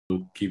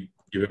keep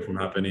it from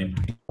happening.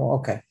 Oh,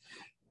 okay.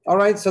 All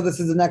right, so this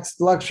is the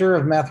next lecture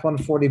of Math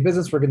 140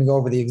 Business. We're going to go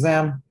over the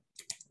exam.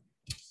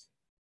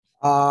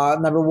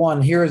 Number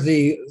one, here's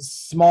the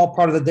small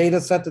part of the data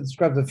set that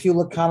describes the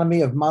fuel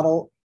economy of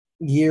model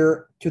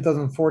year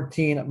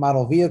 2014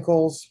 model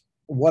vehicles.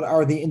 What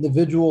are the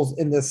individuals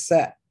in this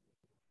set?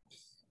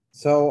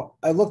 So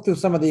I looked through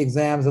some of the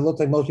exams. It looked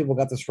like most people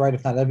got this right,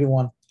 if not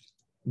everyone.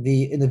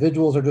 The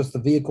individuals are just the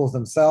vehicles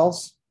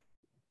themselves,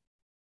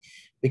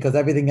 because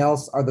everything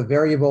else are the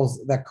variables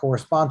that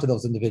correspond to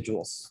those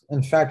individuals.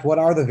 In fact, what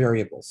are the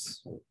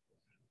variables?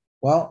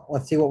 Well,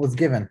 let's see what was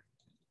given.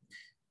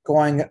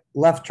 Going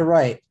left to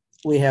right,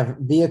 we have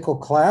vehicle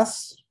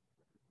class,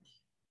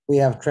 we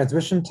have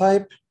transmission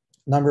type,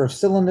 number of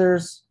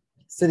cylinders,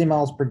 city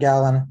miles per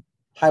gallon,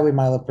 highway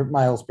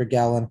miles per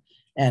gallon,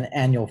 and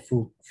annual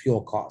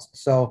fuel cost.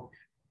 So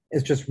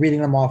it's just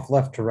reading them off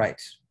left to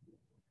right.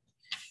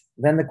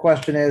 Then the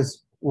question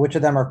is, which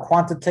of them are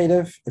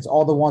quantitative? It's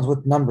all the ones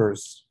with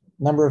numbers.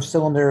 Number of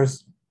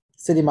cylinders,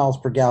 city miles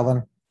per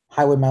gallon,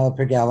 highway mile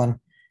per gallon,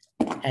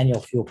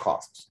 annual fuel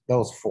costs.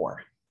 Those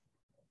four.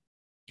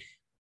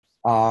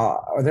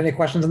 Are there any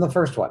questions on the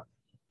first one?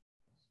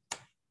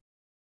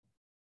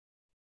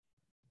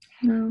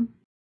 No.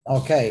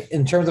 Okay.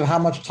 In terms of how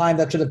much time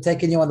that should have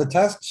taken you on the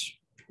test,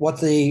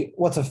 what's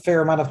a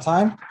fair amount of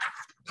time?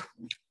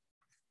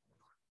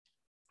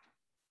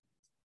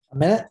 A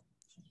minute?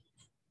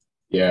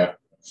 Yeah.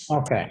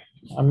 Okay.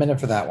 A minute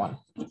for that one.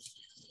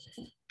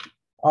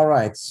 All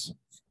right.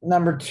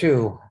 Number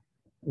two,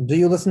 do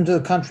you listen to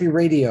the country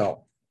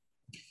radio?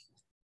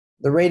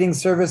 The rating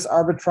service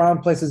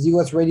Arbitron places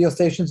U.S. radio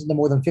stations into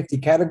more than 50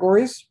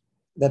 categories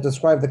that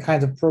describe the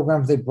kinds of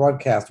programs they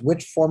broadcast.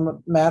 Which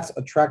formats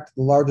attract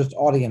the largest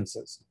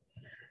audiences?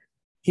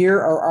 Here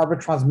are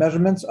Arbitron's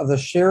measurements of the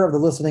share of the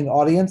listening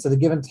audience at a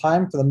given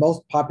time for the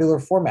most popular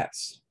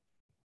formats.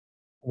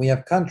 We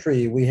have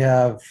country, we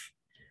have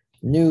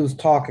news,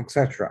 talk,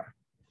 etc.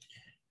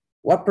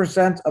 What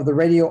percent of the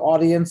radio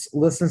audience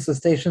listens to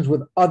stations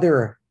with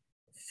other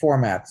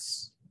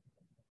formats?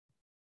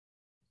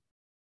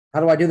 How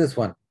do I do this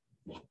one?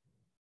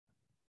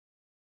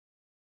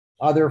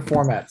 Other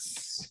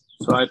formats.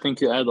 So I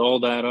think you add all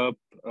that up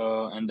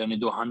and then you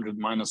do 100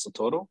 minus the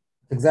total.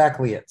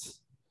 Exactly it.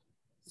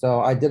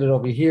 So I did it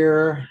over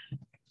here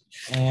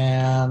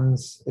and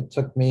it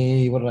took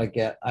me, what did I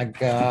get? I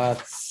got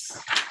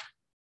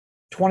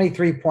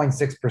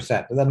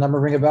 23.6%. Does that number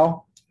ring a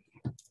bell?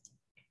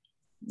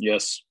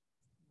 Yes.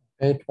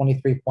 Okay,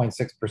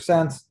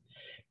 23.6%.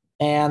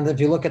 And if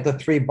you look at the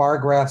three bar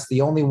graphs,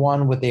 the only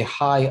one with a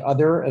high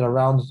other at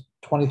around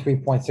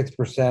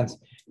 23.6%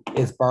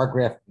 is bar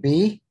graph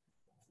B.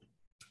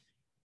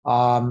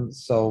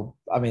 So,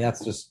 I mean,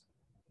 that's just,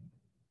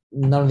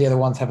 none of the other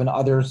ones have an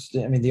others.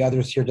 I mean, the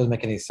others here doesn't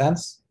make any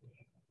sense.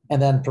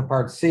 And then for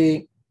part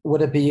C,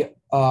 would it be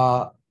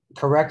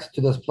correct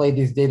to display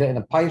these data in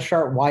a pie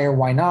chart? Why or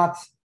why not?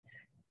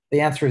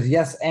 The answer is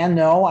yes and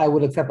no. I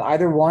would accept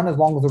either one as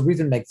long as the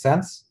reason makes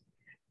sense.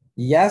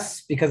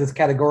 Yes, because it's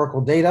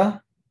categorical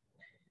data.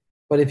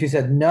 But if you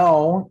said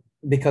no,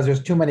 because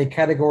there's too many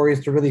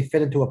categories to really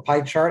fit into a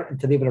pie chart and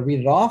to be able to read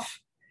it off,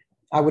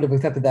 I would have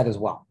accepted that as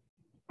well.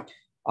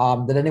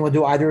 Did anyone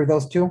do either of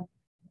those two?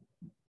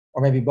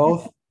 Or maybe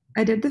both?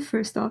 I did the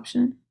first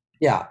option.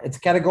 Yeah, it's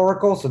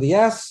categorical, so the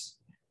yes,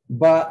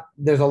 but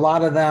there's a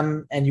lot of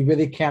them and you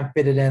really can't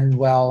fit it in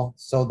well,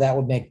 so that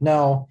would make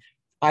no.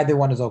 Either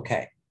one is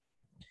okay.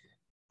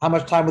 How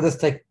much time would this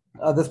take?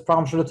 This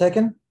problem should have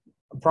taken,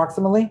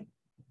 approximately?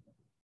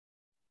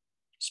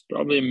 It's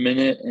probably a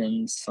minute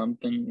and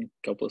something,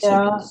 a couple of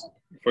Yeah. seconds.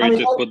 For you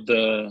to put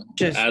the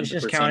add the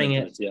just counting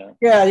it. percentages,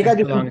 yeah. Yeah, you got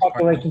to do How long some is part?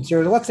 calculations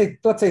here. Let's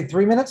say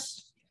 3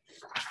 minutes,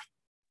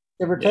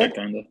 give or Yeah, take.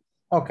 kind of.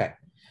 Okay.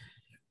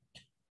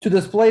 To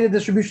display the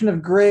distribution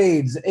of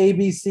grades A,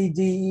 B, C,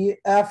 D, E,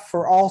 F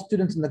for all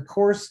students in the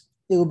course,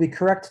 it will be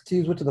correct to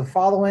use which of the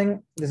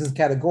following. This is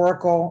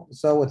categorical,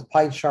 so it's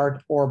pie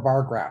chart or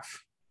bar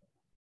graph.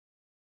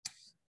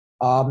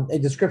 A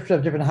description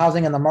of different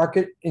housing in the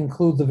market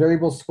includes the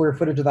variable square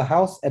footage of the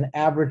house and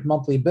average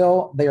monthly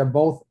bill. They are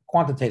both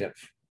quantitative.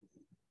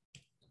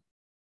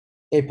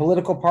 A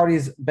political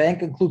party's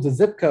bank includes the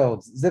zip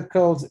codes. Zip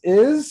codes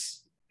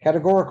is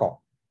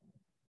categorical.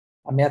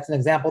 I mean, that's an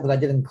example that I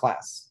did in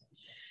class.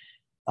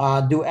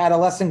 Do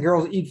adolescent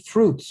girls eat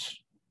fruits?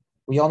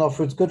 We all know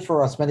fruit's good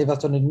for us. Many of us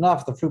don't eat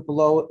enough. The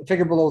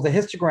figure below is a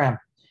histogram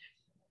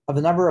of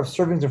the number of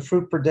servings of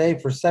fruit per day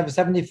for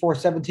 74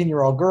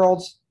 17-year-old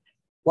girls.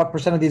 What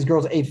percent of these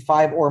girls ate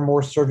 5 or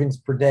more servings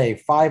per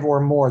day? 5 or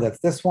more. That's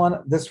this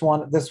one, this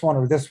one, this one,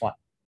 or this one.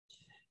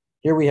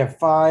 Here we have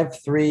 5,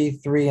 3,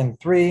 3, and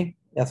 3.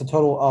 That's a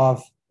total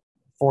of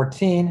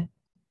 14.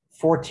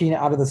 14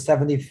 out of the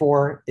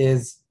 74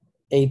 is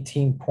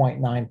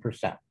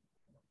 18.9%.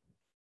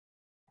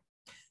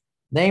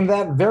 Name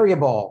that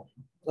variable.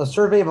 A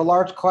survey of a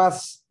large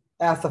class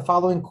asked the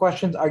following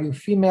questions. Are you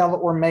female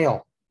or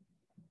male?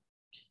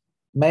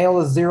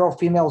 Male is 0,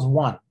 female is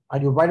 1. Are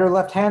you right or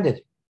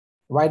left-handed?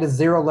 Right is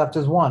 0, left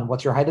is 1.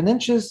 What's your height in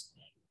inches?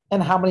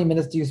 And how many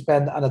minutes do you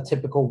spend on a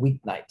typical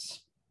weeknight?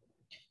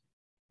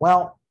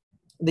 Well,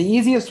 the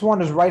easiest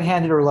one is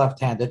right-handed or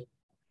left-handed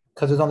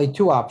because there's only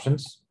two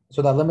options.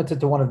 So that limits it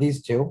to one of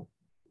these two.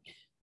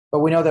 But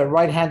we know that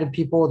right-handed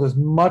people, there's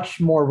much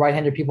more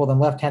right-handed people than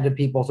left-handed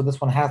people. So this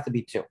one has to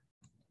be 2.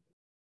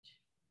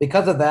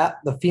 Because of that,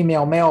 the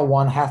female-male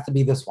one has to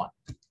be this one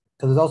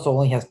because it also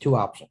only has 2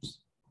 options.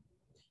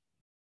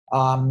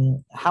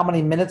 How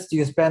many minutes do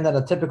you spend at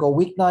a typical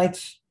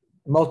weeknight?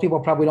 Most people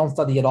probably don't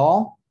study at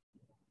all.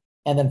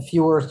 And then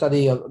fewer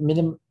study a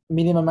medium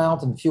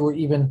amount and fewer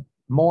even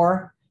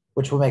more,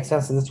 which will make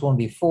sense. So this one will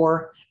be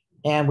 4.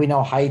 And we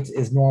know height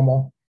is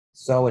normal.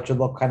 So it should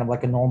look kind of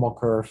like a normal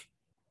curve.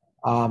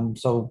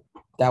 So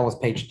that was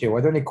page 2.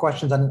 Are there any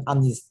questions on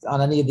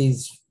any of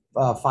these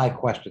 5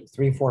 questions?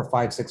 3, 4,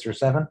 5, 6, or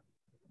 7?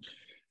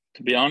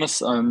 To be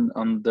honest, on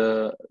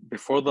the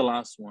before the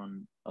last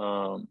one,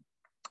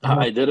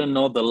 I didn't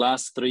know the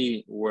last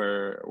 3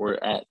 were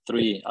at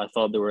 3. I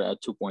thought they were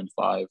at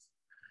 2.5.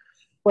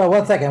 Well,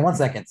 one second.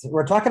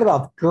 We're talking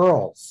about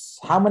girls.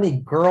 How many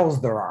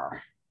girls there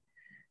are?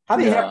 How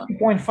do you have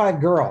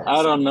 2.5 girls?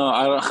 I don't know.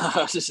 I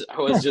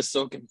was just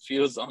so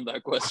confused on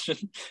that question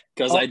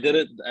because I did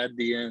it at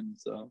the end.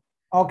 So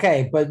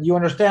okay, but you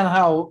understand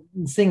how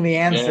seeing the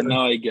answer? Yeah,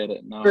 now I get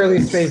it. Now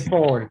fairly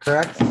straightforward,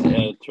 correct?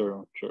 Yeah,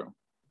 true.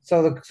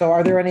 So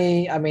are there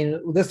any? I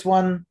mean, this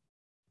one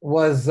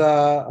was.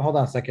 Hold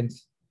on a second.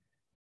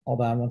 Hold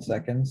on 1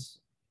 second.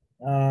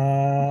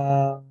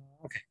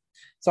 Okay.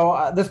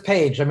 So this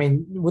page, I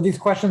mean, were these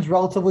questions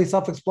relatively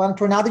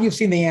self-explanatory? Now that you've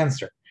seen the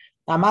answer,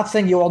 I'm not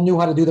saying you all knew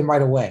how to do them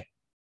right away,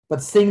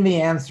 but seeing the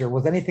answer,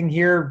 was anything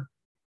here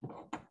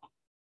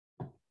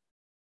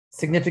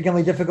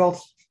significantly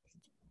difficult?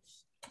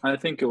 I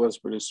think it was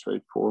pretty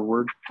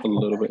straightforward. A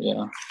little bit,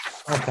 yeah.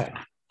 Okay.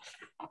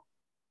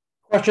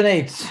 Question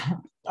 8.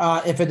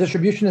 If a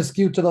distribution is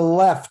skewed to the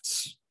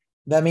left,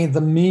 that means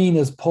the mean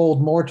is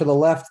pulled more to the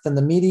left than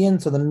the median,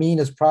 so the mean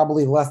is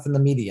probably less than the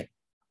median.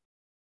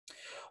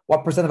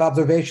 What percent of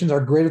observations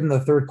are greater than the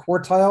 3rd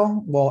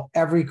quartile? Well,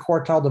 every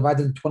quartile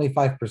divided into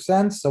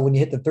 25%. So when you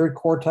hit the 3rd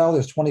quartile,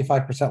 there's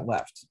 25%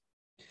 left.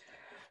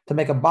 To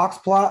make a box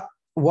plot,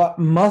 what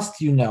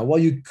must you know? Well,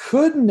 you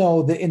could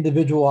know the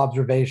individual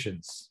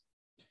observations,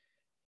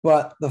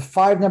 but the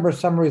 5-number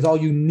summary is all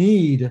you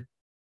need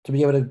to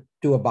be able to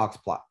do a box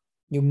plot.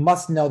 You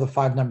must know the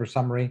 5-number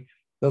summary.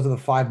 Those are the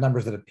 5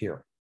 numbers that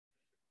appear.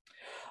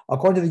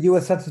 According to the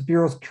U.S. Census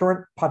Bureau's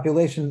current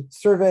population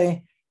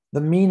survey,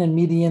 the mean and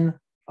median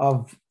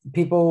of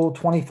people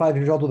 25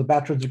 years old with a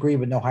bachelor's degree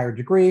but no higher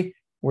degree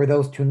were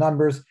those 2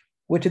 numbers.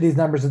 Which of these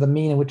numbers is the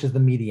mean and which is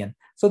the median?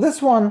 So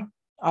this one,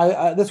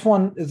 this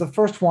one is the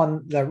first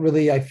one that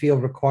really I feel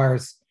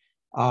requires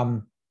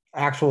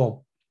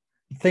actual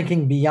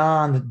thinking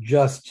beyond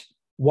just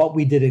what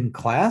we did in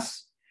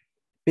class,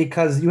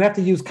 because you have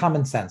to use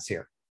common sense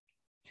here.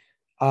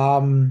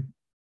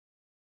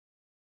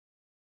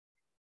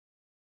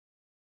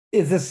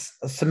 Is this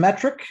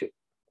symmetric?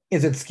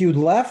 Is it skewed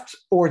left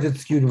or is it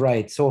skewed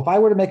right? So if I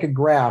were to make a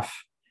graph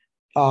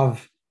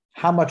of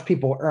how much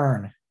people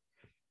earn,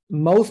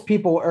 most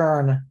people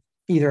earn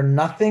either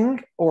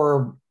nothing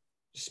or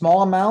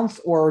small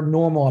amounts or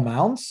normal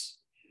amounts.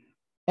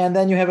 And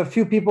then you have a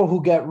few people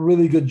who get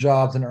really good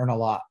jobs and earn a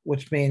lot,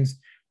 which means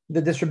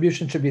the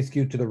distribution should be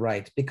skewed to the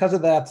right. Because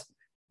of that,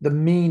 the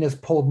mean is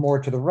pulled more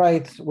to the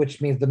right,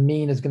 which means the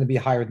mean is going to be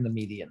higher than the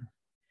median.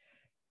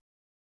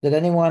 Did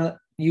anyone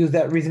use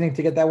that reasoning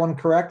to get that one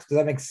correct? Does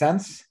that make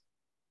sense?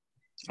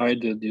 I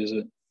did use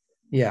it.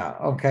 Yeah,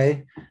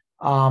 okay.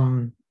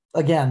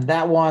 Again,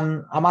 that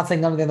one, I'm not saying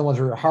none of the other ones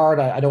are hard.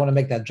 I don't want to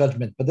make that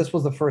judgment, but this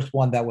was the first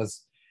one that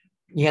was,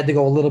 you had to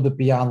go a little bit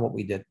beyond what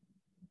we did.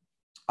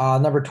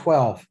 Number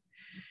 12,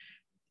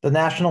 the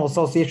National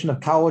Association of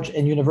College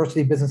and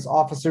University Business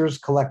Officers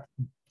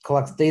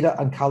collects data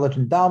on college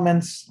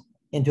endowments.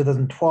 In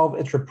 2012,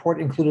 its report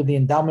included the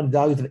endowment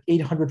values of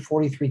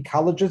 843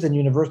 colleges and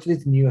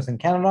universities in the US and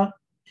Canada.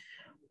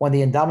 When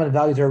the endowment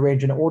values are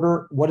arranged in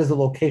order, what is the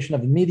location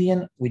of the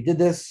median? We did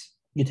this.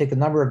 You take the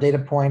number of data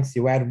points,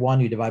 you add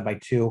 1, you divide by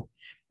 2.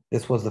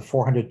 This was the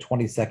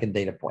 422nd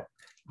data point.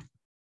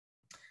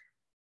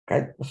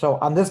 Okay, so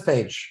on this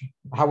page,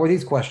 how were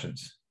these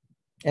questions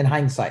in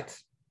hindsight?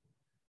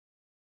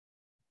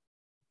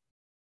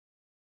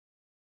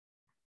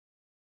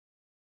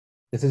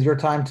 This is your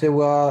time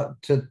to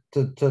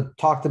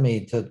talk to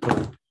me,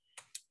 to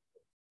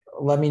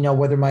let me know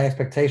whether my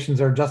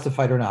expectations are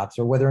justified or not,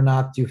 or whether or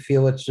not you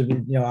feel it should be,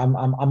 you know, I'm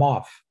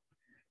off.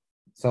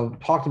 So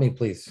talk to me,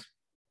 please.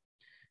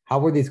 How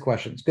were these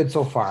questions? Good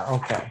so far.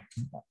 Okay.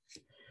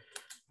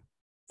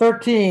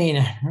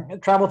 13,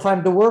 travel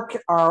time to work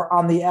are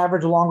on the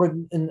average longer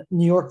in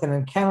New York than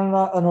in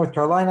Canada, North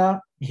Carolina.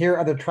 Here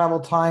are the travel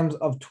times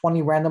of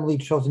 20 randomly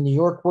chosen New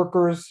York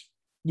workers.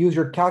 Use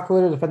your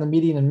calculator to find the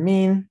median and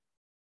mean.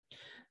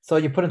 So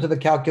you put into the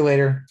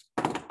calculator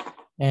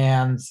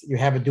and you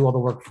have it do all the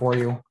work for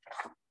you.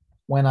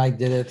 When I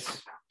did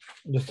it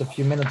just a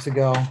few minutes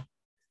ago,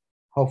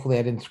 hopefully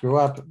I didn't screw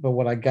up, but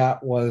what I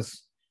got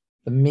was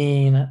the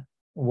mean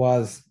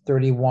was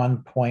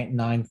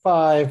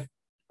 31.95,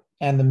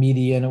 and the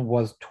median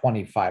was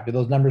 25. Do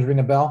those numbers ring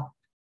a bell?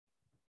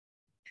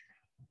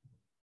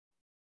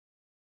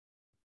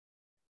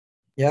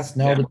 Yes,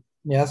 no, Yeah.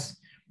 yes.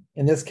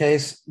 In this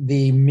case,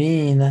 the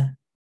mean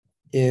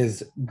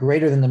is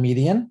greater than the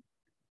median.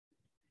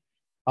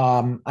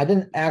 I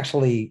didn't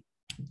actually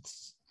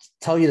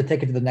tell you to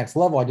take it to the next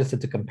level. I just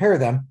said to compare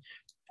them.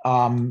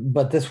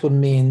 But this would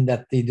mean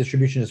that the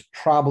distribution is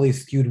probably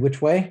skewed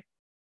which way?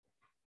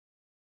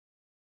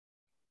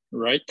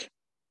 Right.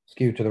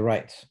 Skewed to the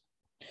right.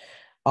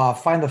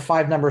 Find the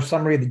 5-number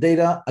summary of the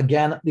data.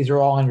 Again, these are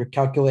all on your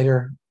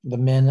calculator. The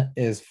min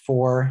is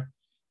 4.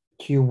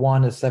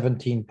 Q1 is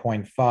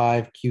 17.5.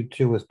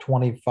 Q2 is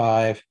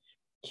 25.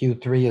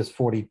 Q3 is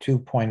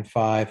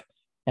 42.5.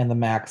 And the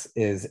max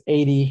is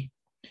 80.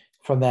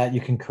 From that,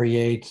 you can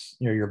create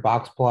your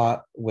box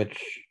plot,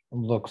 which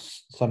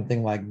looks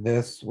something like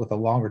this with a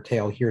longer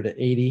tail here to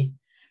 80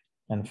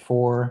 and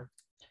 4.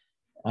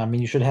 I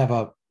mean, you should have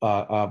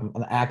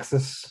an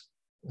axis,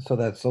 so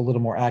that's a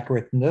little more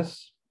accurate than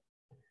this.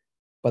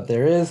 But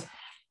there is.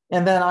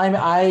 And then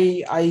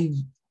I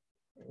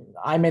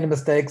made a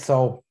mistake,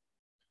 so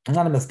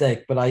not a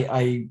mistake, but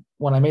I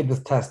when I made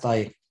this test,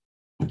 I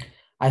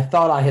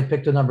thought I had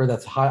picked a number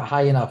that's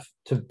high enough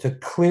to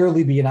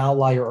clearly be an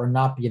outlier or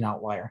not be an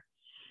outlier.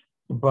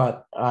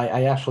 But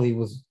I actually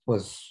was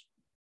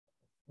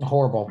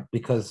horrible,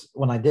 because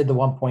when I did the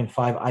 1.5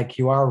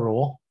 IQR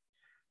rule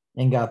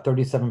and got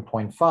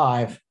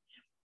 37.5,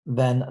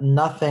 then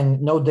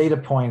no data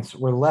points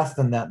were less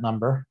than that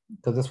number,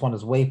 because this one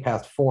is way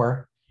past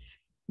 4.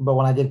 But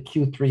when I did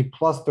Q3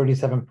 plus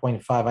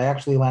 37.5, I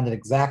actually landed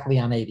exactly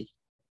on 80.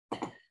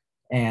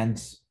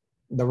 And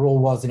the rule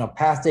was,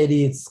 past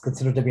 80, it's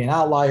considered to be an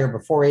outlier.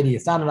 Before 80,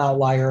 it's not an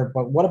outlier.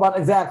 But what about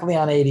exactly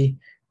on 80?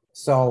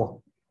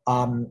 So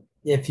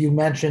if you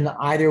mention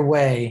either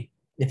way,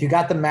 if you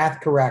got the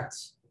math correct,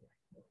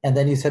 and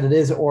then you said it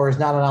is or is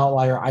not an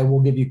outlier, I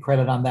will give you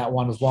credit on that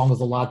one as long as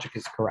the logic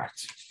is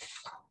correct.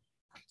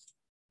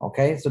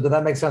 Okay, so did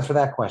that make sense for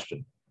that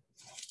question?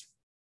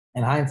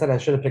 In hindsight, I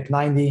should have picked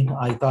 90.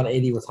 I thought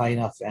 80 was high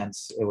enough, and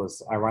it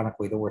was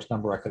ironically the worst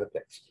number I could have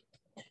picked.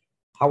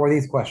 How are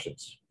these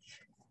questions?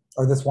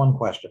 Or this one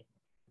question?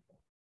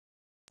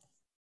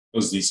 It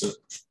was decent.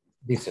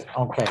 Decent.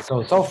 Okay,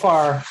 so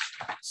far,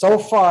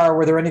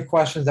 were there any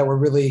questions that were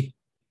really,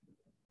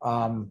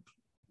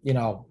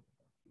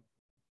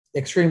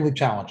 extremely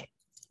challenging?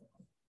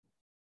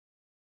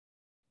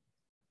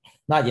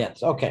 Not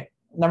yet. Okay.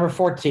 Number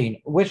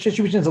 14, which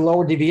distribution is a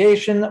lower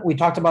deviation? We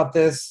talked about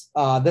this.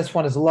 This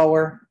one is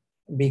lower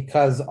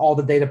because all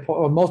the data,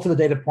 most of the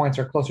data points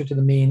are closer to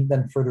the mean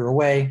than further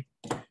away.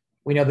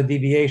 We know the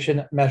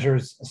deviation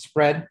measures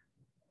spread.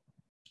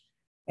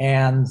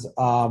 And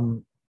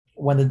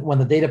when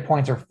the data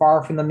points are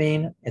far from the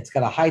mean, it's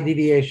got a high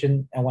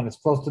deviation. And when it's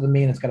close to the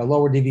mean, it's got a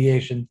lower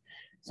deviation.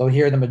 So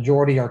here the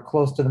majority are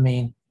close to the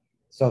mean.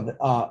 So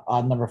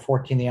on number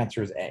 14, the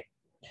answer is A.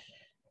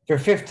 For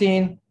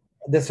 15,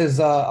 this is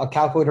a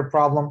calculator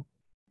problem,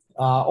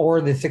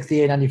 or the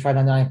 68, 95,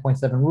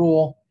 99.7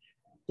 rule.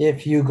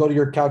 If you go to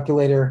your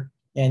calculator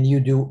and you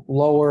do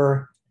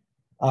lower,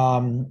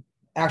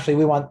 actually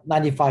we want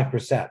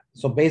 95%.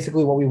 So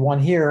basically what we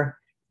want here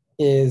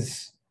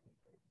is,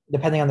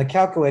 depending on the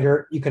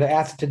calculator, you could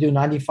ask it to do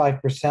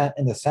 95%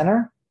 in the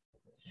center,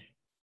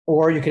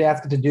 or you could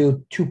ask it to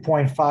do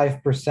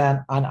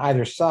 2.5% on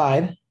either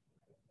side,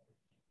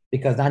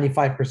 because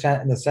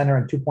 95% in the center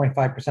and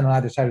 2.5% on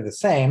either side are the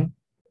same.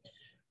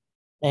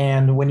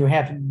 And when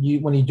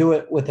you do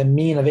it with a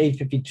mean of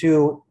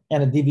 852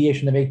 and a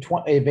deviation of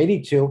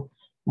 82,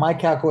 my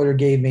calculator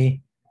gave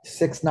me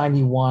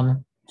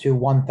 691 to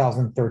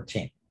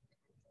 1013.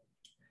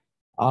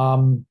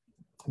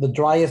 The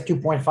driest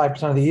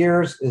 2.5% of the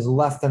years is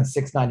less than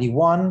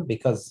 691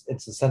 because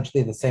it's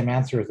essentially the same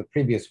answer as the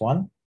previous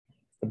one.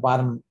 The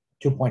bottom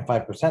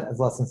 2.5% is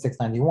less than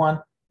 691.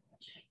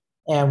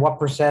 And what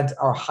percent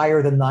are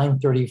higher than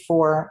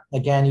 934?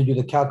 Again, you do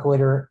the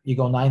calculator, you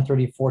go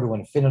 934 to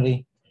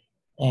infinity,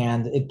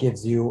 and it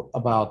gives you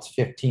about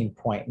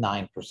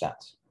 15.9%.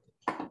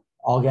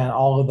 Again,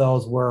 all of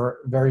those were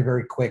very,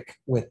 very quick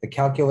with the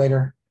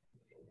calculator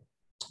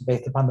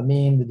based upon the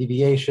mean, the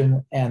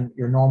deviation, and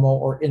your normal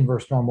or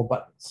inverse normal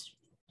buttons.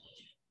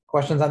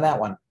 Questions on that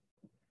one?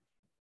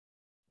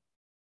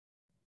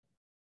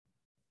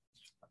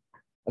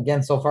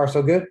 Again, so far,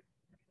 so good?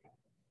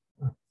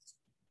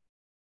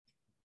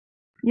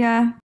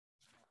 Yeah.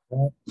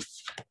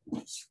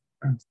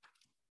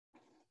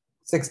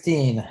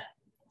 16.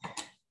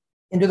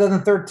 In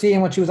 2013,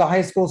 when she was a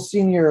high school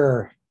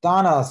senior,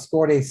 Donna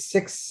scored a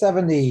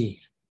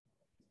 670,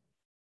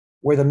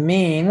 where the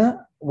mean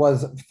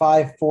was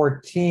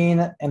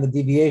 514 and the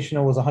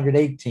deviation was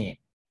 118.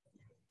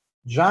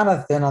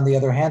 Jonathan, on the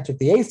other hand, took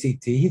the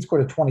ACT. He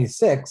scored a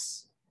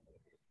 26,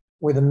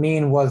 where the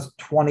mean was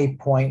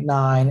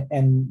 20.9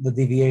 and the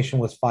deviation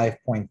was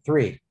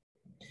 5.3.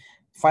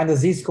 Find the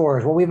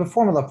z-scores. Well, we have a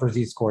formula for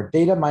z-score.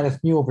 Data minus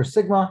mu over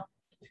sigma.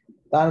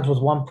 Donna's was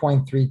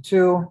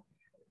 1.32.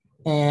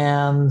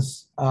 and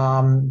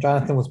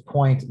Jonathan was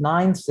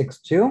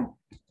 0.962.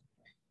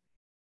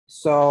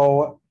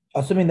 So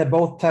assuming that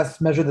both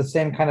tests measure the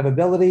same kind of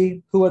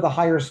ability, who had the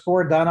higher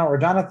score, Donna or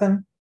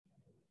Jonathan?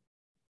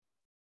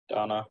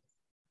 Donna.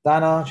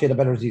 Donna, she had a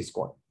better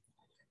z-score.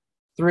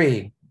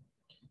 3.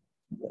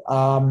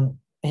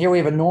 Here we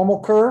have a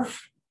normal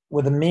curve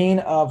with a mean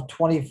of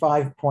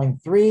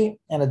 25.3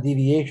 and a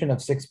deviation of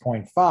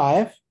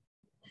 6.5.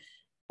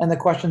 And the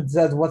question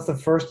says, what's the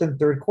first and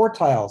third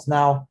quartiles?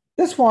 Now,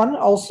 this one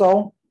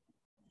also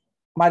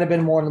might have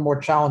been one of the more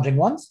challenging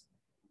ones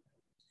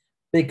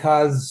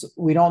because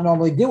we don't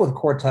normally deal with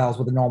quartiles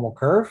with a normal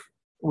curve.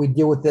 We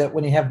deal with it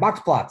when you have box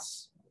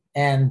plots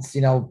and,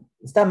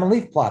 stem and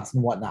leaf plots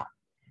and whatnot.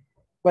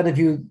 But if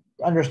you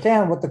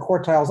understand what the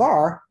quartiles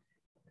are,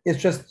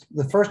 it's just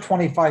the first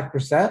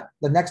 25%,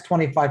 the next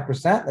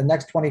 25%, the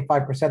next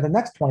 25%, the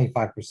next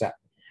 25%.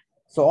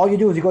 So all you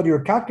do is you go to your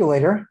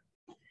calculator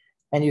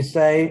and you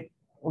say,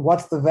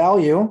 what's the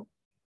value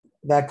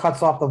that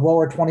cuts off the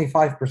lower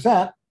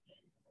 25%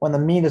 when the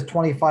mean is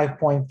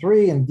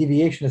 25.3 and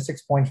deviation is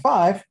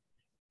 6.5,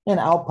 and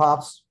out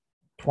pops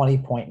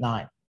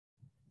 20.9.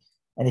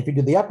 And if you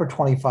do the upper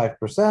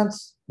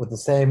 25% with the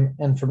same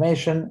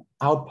information,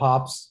 out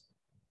pops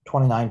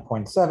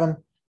 29.7,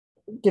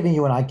 giving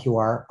you an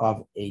IQR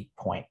of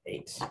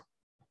 8.8.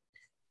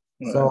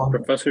 So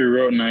Professor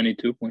wrote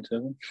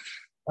 92.7.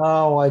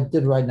 Oh, I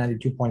did write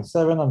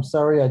 92.7. I'm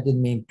sorry, I did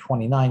mean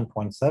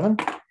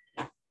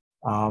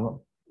 29.7.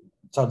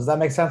 So does that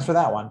make sense for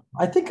that one?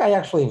 I think I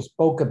actually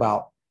spoke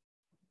about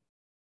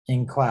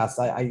in class.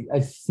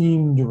 I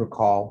seem to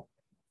recall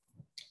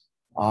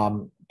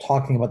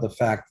talking about the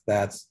fact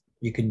that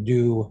you can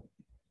do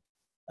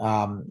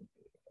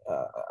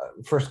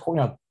first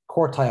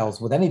quartiles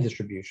with any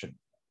distribution.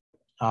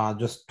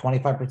 Just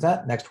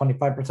 25%, next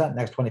 25%,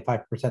 next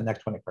 25%,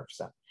 next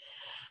 25%.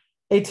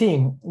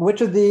 18, which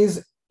of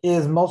these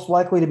is most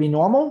likely to be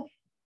normal?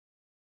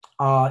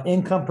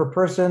 Income per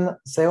person,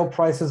 sale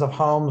prices of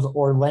homes,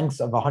 or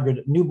lengths of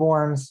 100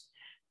 newborns.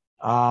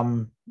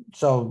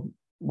 So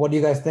what do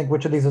you guys think?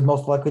 Which of these is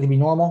most likely to be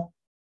normal?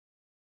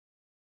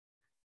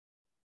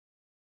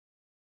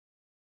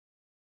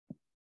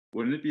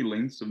 Wouldn't it be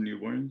lengths of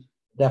newborns?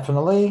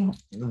 Definitely.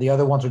 The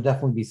other ones would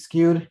definitely be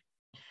skewed.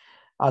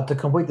 To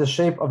complete the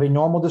shape of a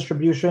normal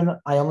distribution,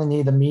 I only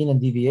need the mean and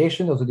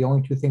deviation. Those are the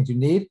only two things you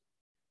need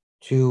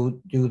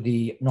to do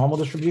the normal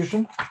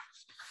distribution.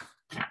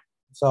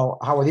 So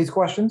how are these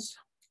questions?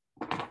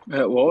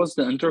 What was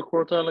the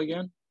interquartile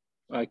again?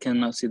 I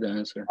cannot see the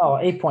answer. Oh,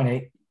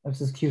 8.8.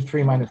 This is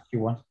Q3 minus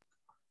Q1.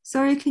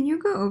 Sorry, can you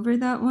go over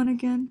that one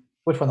again?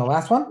 Which one? The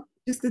last one?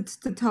 Just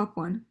the top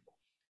one.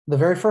 The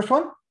very first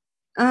one?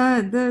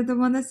 The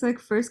one that's like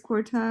first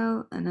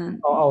quartile and then.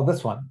 Oh,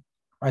 this one,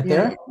 right Yeah,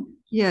 there.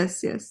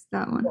 Yes,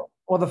 that one.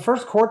 Well, the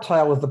first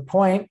quartile was the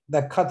point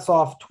that cuts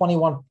off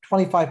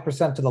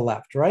 25% to the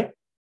left, right?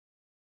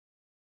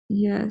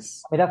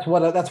 Yes. I mean, that's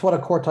what a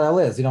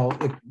quartile is.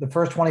 The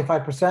first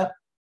 25%,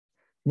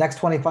 next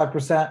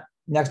 25%,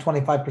 next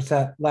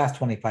 25%, last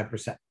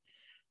 25%.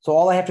 So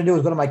all I have to do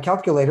is go to my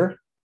calculator,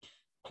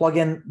 plug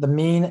in the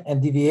mean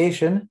and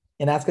deviation,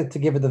 and ask it to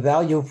give it the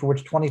value for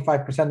which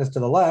 25% is to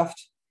the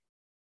left,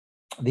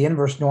 the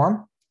inverse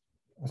norm.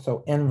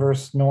 So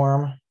inverse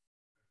norm,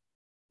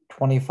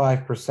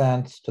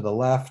 25% to the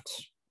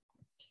left,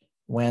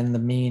 when the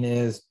mean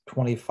is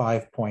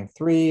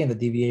 25.3 and the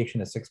deviation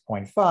is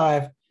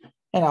 6.5,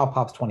 and out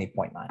pops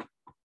 20.9.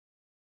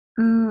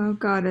 Oh,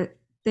 got it.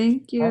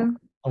 Thank you.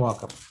 You're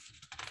welcome.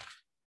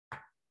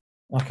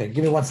 Okay,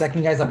 give me 1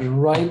 second, guys. I'll be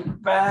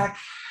right back.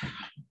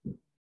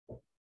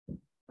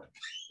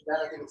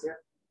 I think it's here.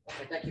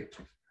 Okay, thank you.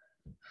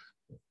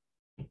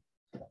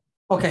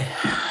 Okay.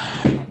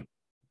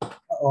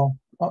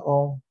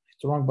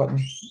 It's the wrong button.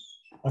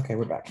 Okay,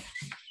 we're back.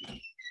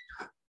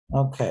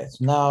 Okay,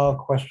 so now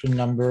question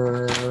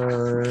number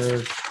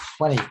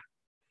 20.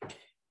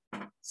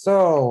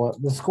 So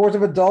the scores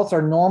of adults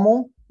are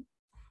normal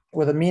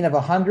with a mean of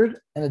 100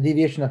 and a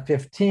deviation of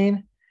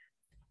 15.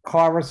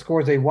 Clara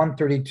scores a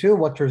 132.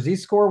 What's her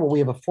z-score? Well, we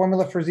have a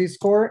formula for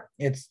z-score.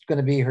 It's going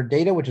to be her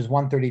data, which is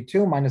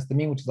 132 minus the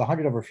mean, which is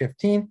 100 over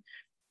 15.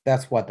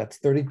 That's what? That's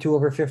 32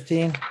 over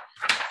 15.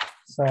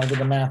 So I did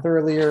the math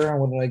earlier.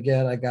 What did I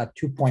get? I got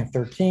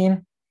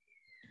 2.13.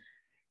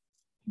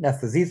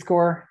 That's the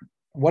z-score.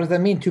 What does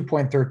that mean,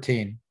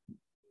 2.13?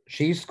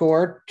 She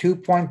scored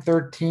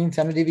 2.13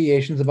 standard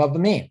deviations above the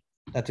mean.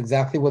 That's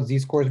exactly what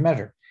z-scores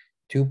measure.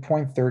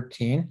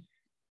 2.13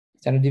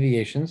 standard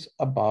deviations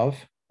above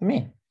the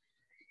mean.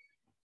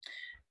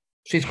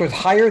 She scores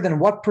higher than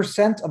what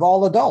percent of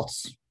all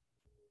adults?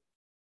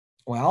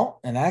 Well,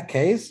 in that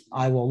case,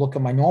 I will look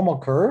at my normal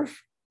curve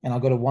and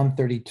I'll go to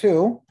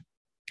 132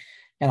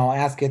 and I'll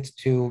ask it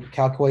to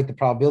calculate the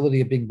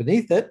probability of being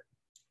beneath it.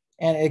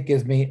 And it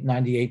gives me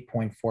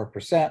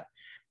 98.4%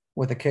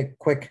 with a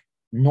quick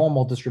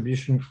normal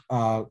distribution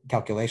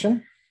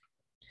calculation.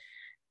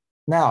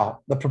 Now,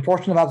 the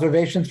proportion of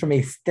observations from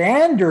a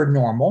standard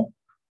normal.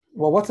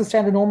 Well, what's the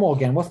standard normal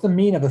again? What's the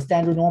mean of a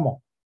standard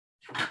normal?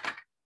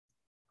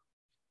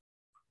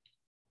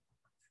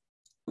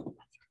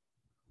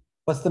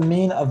 What's the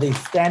mean of the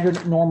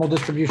standard normal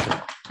distribution?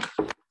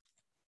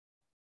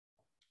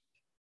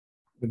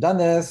 We've done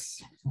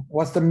this.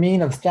 What's the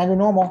mean of standard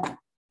normal?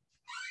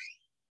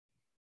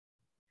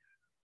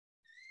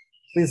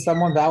 Please,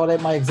 someone validate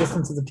my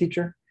existence as a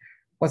teacher.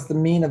 What's the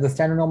mean of the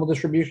standard normal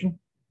distribution?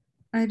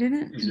 I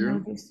didn't Zero.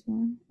 know this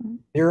one. Oh.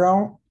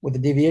 0 with a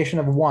deviation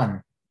of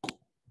 1.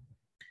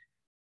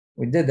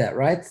 We did that,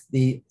 right?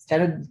 The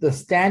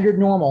standard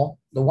normal,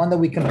 the one that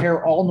we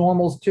compare all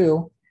normals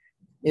to,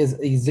 is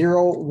a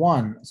 0,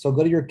 1. So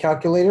go to your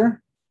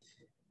calculator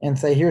and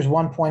say, here's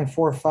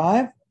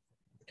 1.45.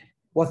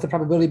 What's the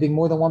probability of being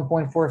more than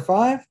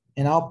 1.45?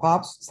 And out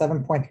pops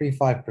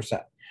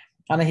 7.35%.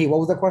 Anahi,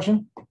 what was the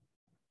question?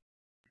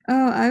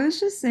 Oh, I was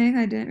just saying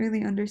I didn't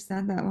really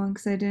understand that one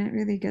because I didn't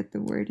really get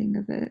the wording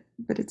of it,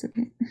 but it's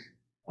okay.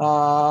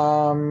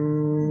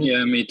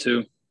 Yeah, me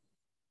too.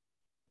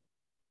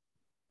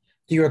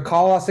 Do you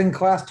recall us in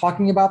class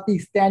talking about the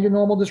standard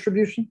normal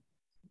distribution?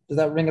 Does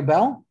that ring a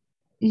bell?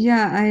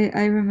 Yeah,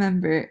 I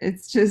remember.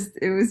 It's just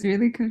it was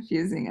really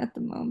confusing at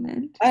the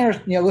moment. I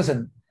understand.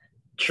 Listen.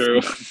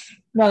 True.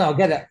 No,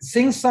 get it.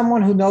 Seeing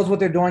someone who knows what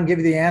they're doing give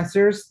you the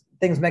answers,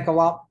 things make a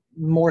lot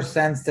more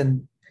sense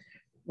than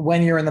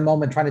when you're in the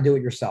moment trying to do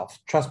it yourself.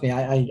 Trust me,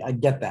 I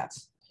get that.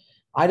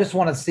 I just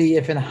want to see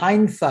if in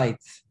hindsight,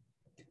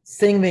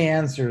 seeing the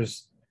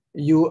answers,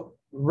 you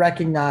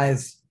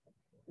recognize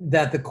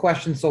that the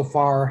questions so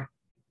far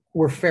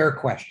were fair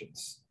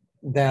questions,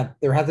 that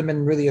there hasn't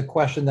been really a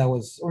question that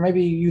was, or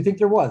maybe you think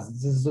there was,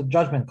 this is a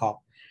judgment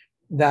call,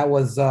 that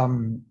was,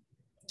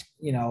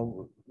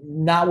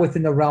 not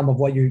within the realm of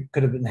what you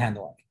could have been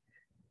handling,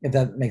 if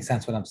that makes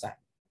sense what I'm saying.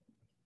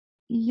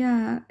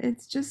 Yeah,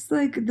 it's just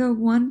like the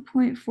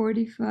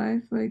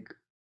 1.45, like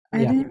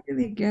I Yeah. didn't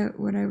really get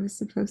what I was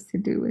supposed to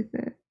do with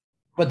it.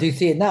 But do you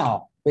see it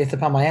now, based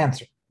upon my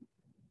answer?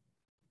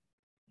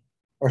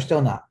 Or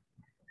still not?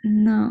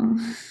 No.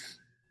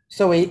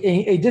 So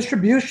a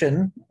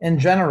distribution in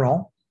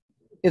general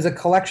is a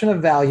collection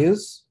of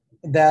values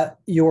that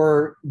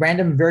your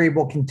random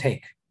variable can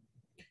take,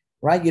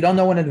 right? You don't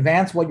know in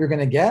advance what you're going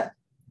to get.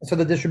 So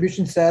the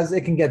distribution says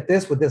it can get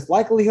this with this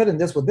likelihood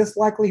and this with this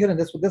likelihood and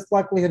this with this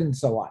likelihood and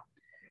so on.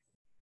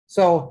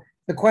 So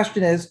the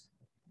question is,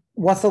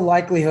 what's the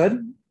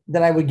likelihood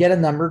that I would get a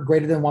number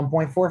greater than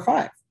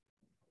 1.45?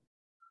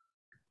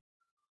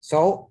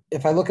 So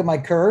if I look at my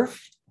curve,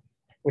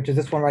 which is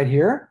this one right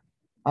here,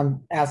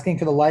 I'm asking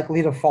for the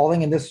likelihood of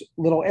falling in this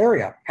little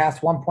area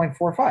past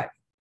 1.45.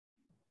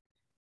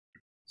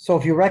 So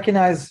if you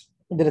recognize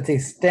that it's a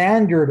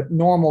standard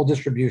normal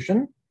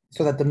distribution,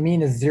 so that the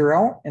mean is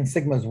 0 and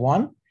sigma is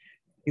 1,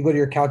 you go to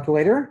your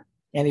calculator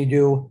and you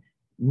do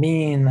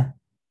mean,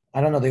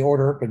 I don't know the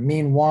order, but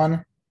mean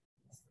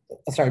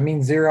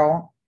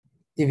 0,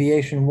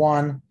 deviation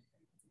 1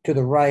 to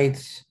the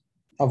right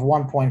of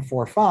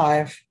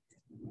 1.45,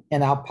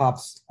 and out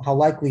pops how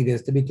likely it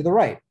is to be to the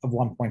right of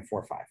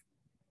 1.45.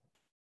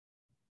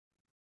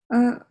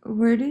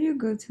 Where do you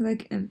go to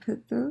like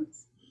input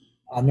those?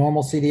 A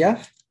normal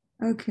CDF.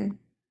 Okay.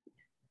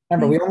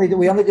 Remember,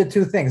 we only did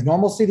two things: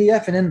 normal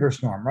CDF and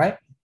inverse norm, right?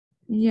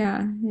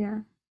 Yeah.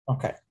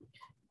 Okay.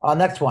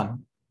 Next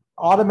one.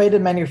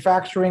 Automated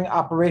manufacturing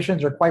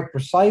operations are quite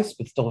precise,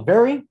 but still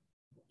vary.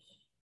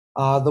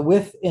 The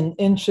width in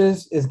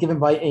inches is given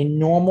by a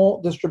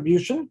normal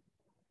distribution,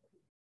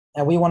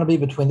 and we want to be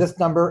between this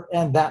number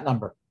and that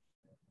number.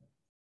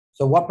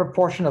 So what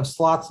proportion of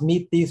slots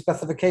meet these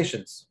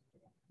specifications?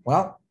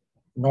 Well,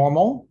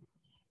 normal.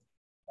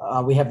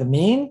 We have the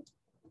mean.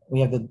 We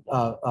have the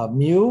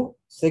mu,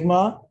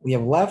 sigma, we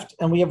have left,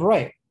 and we have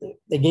right.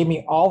 They gave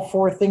me all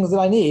four things that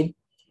I need,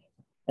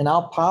 and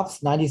out pops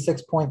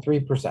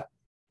 96.3%.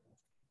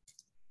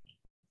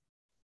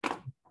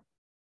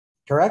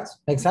 Correct?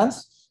 Make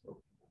sense?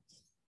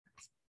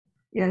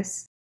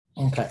 Yes.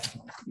 Okay.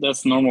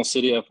 That's normal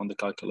CDF on the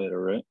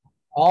calculator, right?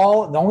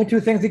 The only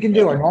two things you can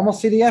do are normal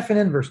CDF and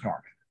inverse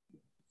norm.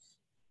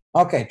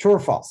 Okay, true or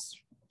false?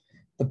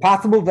 The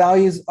possible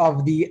values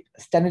of the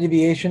standard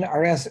deviation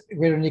are s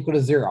greater than or equal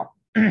to 0.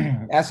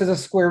 S is a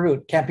square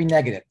root, can't be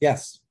negative.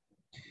 Yes,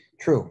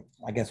 true,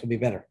 I guess would be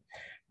better.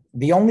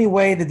 The only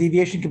way the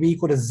deviation can be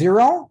equal to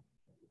 0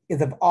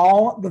 is if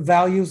all the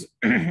values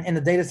in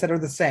the data set are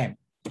the same.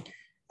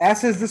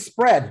 S is the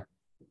spread.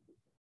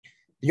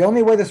 The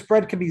only way the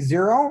spread can be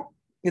 0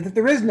 is if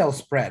there is no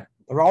spread.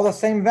 They're all the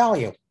same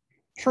value.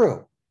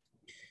 True.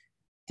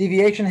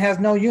 Deviation has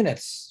no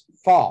units.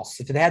 False.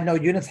 If it had no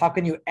units, how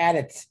can you add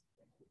it?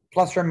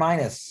 Plus or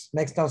minus.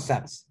 Makes no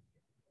sense.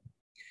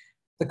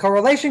 The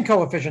correlation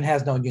coefficient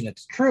has no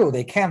units. True,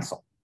 they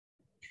cancel.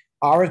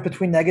 R is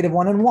between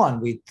 -1 and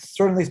 1. We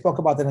certainly spoke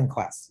about that in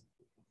class.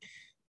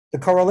 The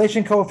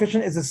correlation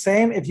coefficient is the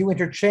same if you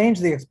interchange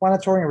the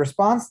explanatory and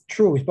response.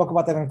 True, we spoke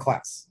about that in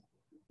class.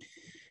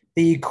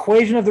 The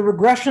equation of the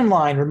regression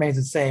line remains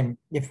the same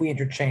if we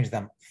interchange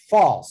them.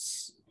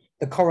 False.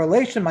 The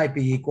correlation might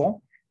be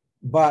equal,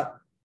 but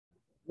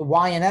the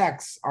y and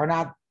x are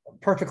not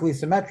perfectly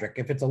symmetric.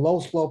 If it's a low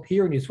slope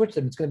here and you switch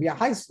them, it's going to be a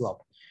high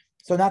slope.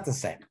 So not the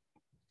same.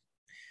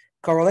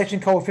 Correlation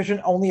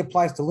coefficient only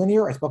applies to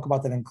linear. I spoke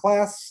about that in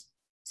class.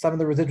 Sum of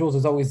the residuals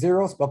is always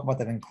 0. Spoke about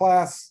that in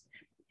class.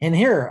 In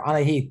here on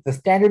a heap, the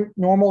standard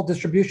normal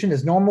distribution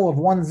is normal of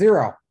 1,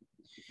 0.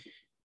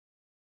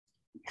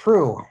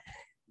 True.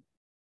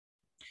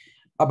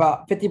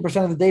 About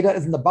 50% of the data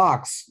is in the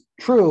box.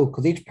 True,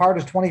 because each part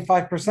is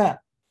 25%.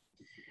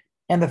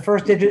 And the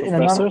first digit in a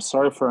Professor, number.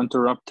 sorry for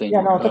interrupting.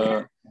 Yeah, no, it's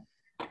okay.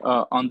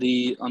 On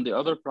the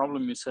other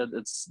problem, you said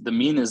it's the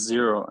mean is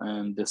 0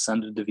 and the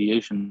standard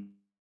deviation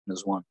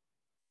is 1.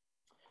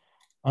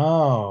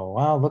 Oh,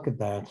 wow, look at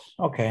that.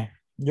 Okay,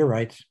 you're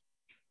right.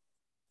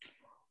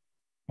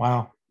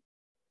 Wow.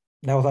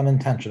 That was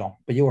unintentional,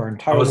 but you were I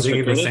entirely was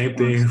thinking the same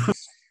thing.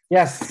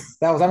 Yes,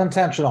 that was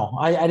unintentional.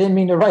 I didn't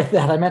mean to write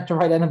that. I meant to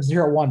write N of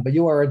 0, 1, but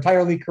you are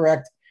entirely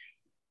correct.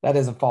 That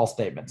is a false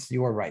statement.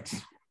 You are right.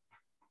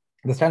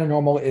 The standard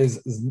normal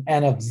is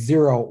N of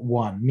 0,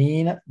 1,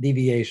 mean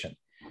deviation.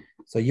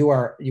 So you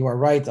are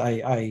right.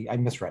 I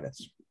misread it.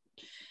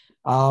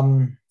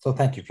 So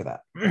thank you for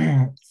that.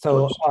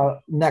 So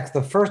next,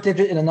 the first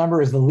digit in a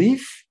number is the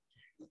leaf.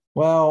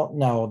 Well,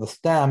 no, the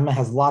stem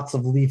has lots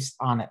of leaves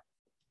on it.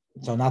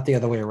 So not the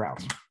other way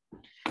around.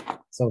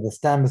 So the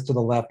stem is to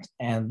the left,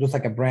 and just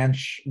like a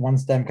branch, one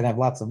stem can have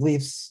lots of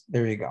leaves.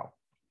 There you go.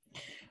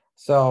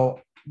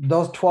 So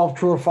those 12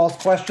 true or false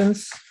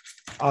questions,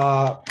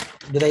 do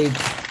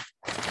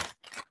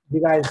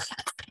you guys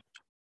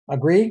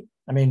agree?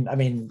 I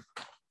mean,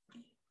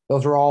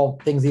 those are all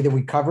things either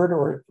we covered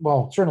or,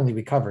 well, certainly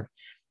we covered.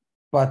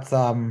 But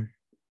I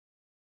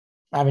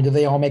mean, do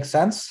they all make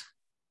sense?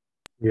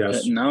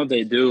 Yes. Now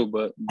they do,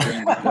 but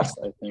during the test,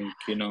 I think,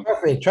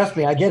 Trust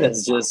me, I get it.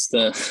 it's just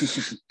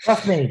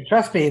Trust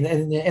me.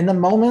 In the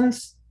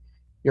moments,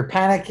 you're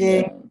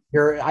panicking.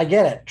 I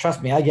get it.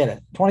 Trust me, I get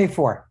it.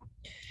 24.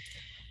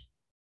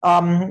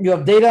 You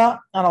have data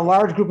on a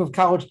large group of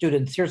college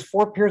students. Here's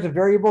 4 pairs of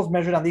variables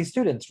measured on these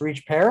students. For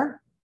each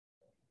pair,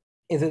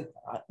 is it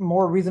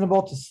more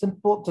reasonable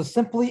to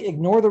simply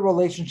ignore the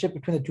relationship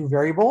between the two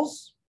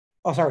variables?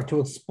 Oh, sorry,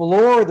 to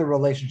explore the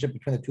relationship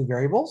between the two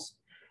variables,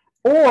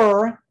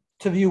 or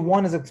to view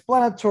one as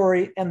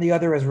explanatory and the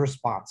other as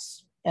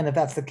response? And if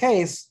that's the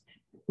case,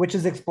 which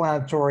is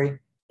explanatory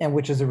and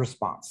which is a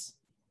response?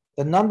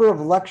 The number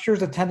of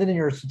lectures attended in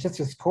your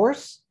statistics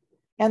course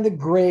and the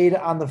grade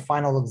on the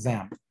final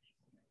exam.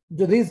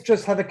 Do these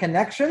just have a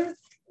connection,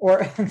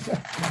 or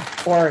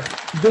or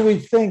do we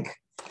think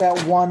that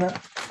one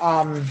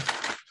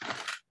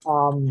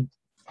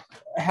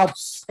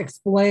helps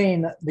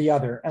explain the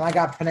other? And I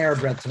got Panera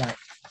bread tonight.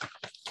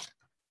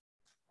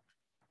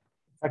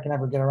 If I can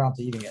ever get around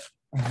to eating it.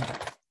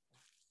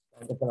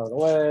 I'll get that out of the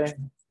way.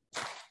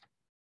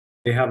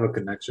 They have a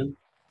connection.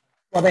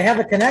 Well, they have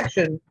a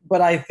connection,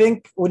 but I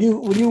think, would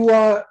you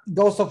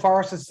go so far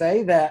as to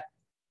say that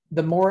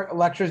the more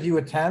lectures you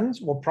attend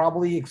will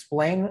probably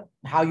explain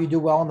how you do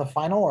well in the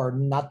final or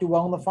not do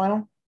well in the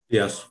final?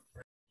 Yes.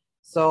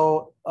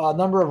 So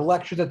number of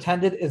lectures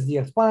attended is the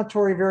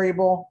explanatory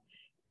variable,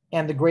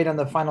 and the grade on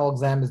the final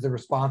exam is the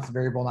response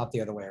variable, not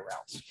the other way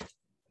around.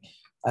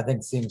 I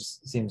think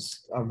seems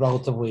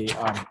relatively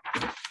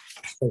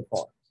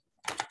straightforward.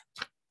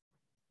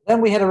 Then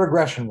we had a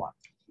regression one.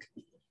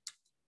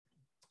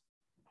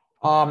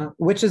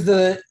 Which is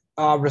the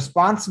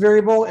response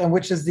variable and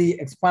which is the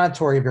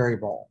explanatory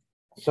variable?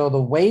 So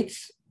the weight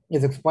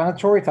is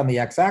explanatory, it's on the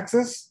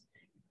x-axis,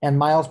 and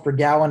miles per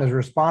gallon is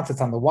response,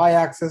 it's on the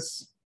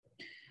y-axis.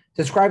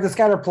 Describe the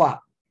scatter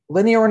plot,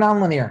 linear or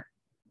nonlinear?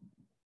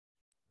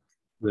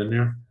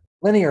 Linear.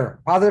 Linear,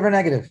 positive or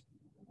negative?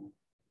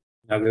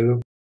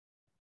 Negative.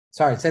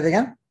 Sorry, say it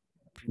again.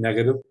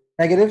 Negative.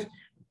 Negative.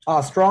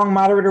 Strong,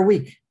 moderate, or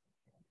weak?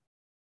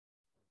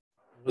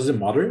 Was it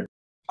moderate?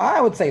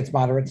 I would say it's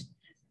moderate.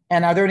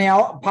 And are there any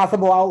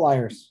possible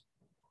outliers?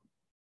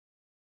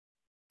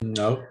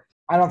 No.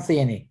 I don't see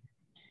any.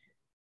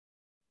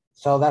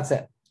 So that's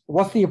it.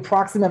 What's the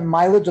approximate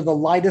mileage of the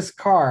lightest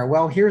car?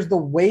 Well, here's the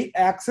weight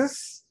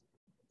axis.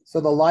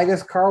 So the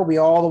lightest car will be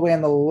all the way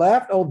on the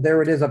left. Oh,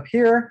 there it is up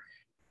here.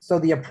 So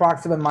the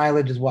approximate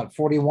mileage is what,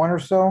 41 or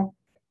so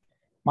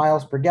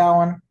miles per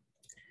gallon.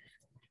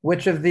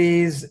 Which of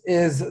these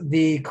is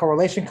the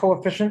correlation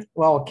coefficient?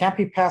 Well, it can't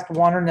be past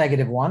 1 or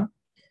negative 1.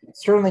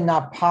 Certainly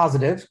not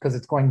positive because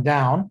it's going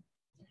down.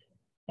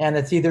 And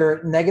it's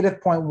either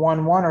negative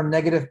 0.11 or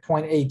negative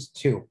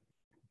 0.82.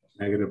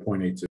 Negative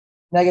 0.82.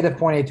 Negative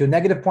 0.82.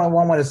 Negative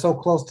 0.11 is so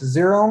close to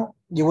 0,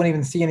 you wouldn't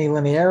even see any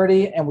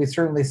linearity, and we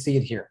certainly see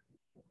it here.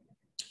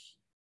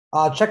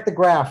 Check the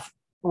graph.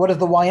 What is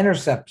the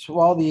y-intercept?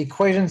 Well, the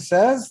equation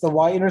says the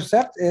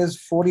y-intercept is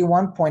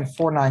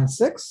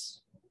 41.496.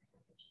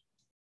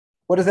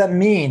 What does that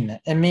mean?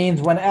 It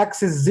means when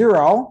x is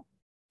 0,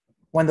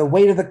 when the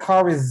weight of the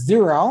car is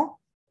 0,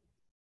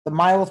 the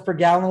miles per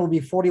gallon will be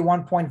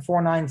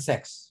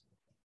 41.496.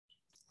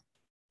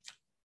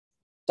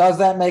 Does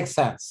that make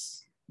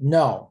sense?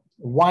 No.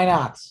 Why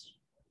not?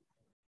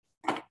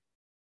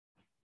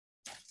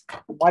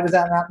 Why does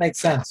that not make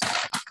sense?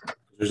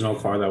 There's no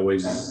car that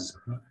weighs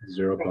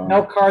 0 pounds.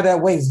 No car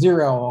that weighs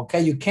 0,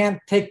 okay? You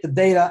can't take the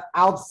data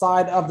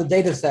outside of the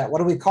data set. What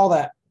do we call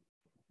that?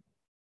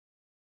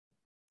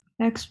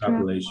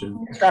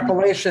 Extrapolation.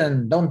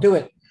 Extrapolation. Don't do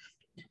it.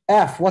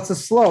 F, what's the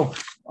slope?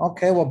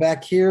 Okay, well,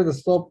 back here, the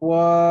slope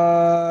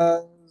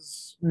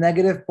was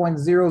negative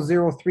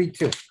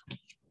 0.0032.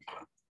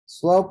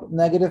 Slope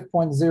negative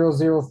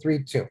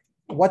 0.0032.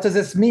 What does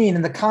this mean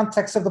in the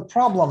context of the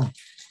problem?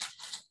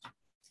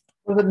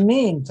 What does it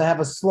mean to have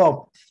a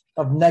slope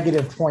of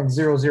negative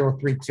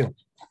 0.0032?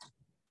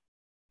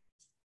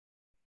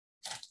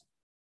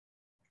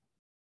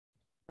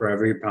 For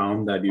every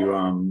pound that you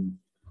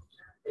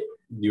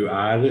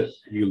add,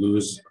 you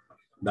lose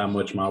that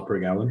much mile per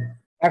gallon.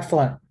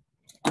 Excellent.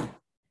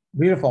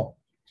 Beautiful.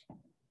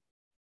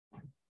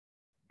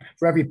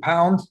 For every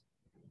pound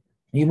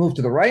you move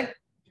to the right,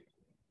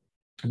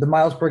 the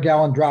miles per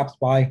gallon drops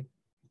by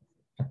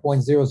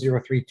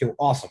 0.0032.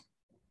 Awesome.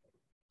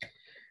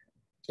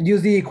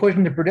 Use the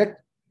equation to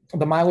predict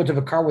the mileage of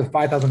a car with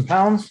 5,000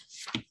 pounds.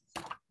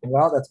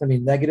 Well, that's going to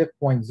be negative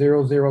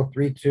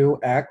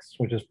 0.0032x,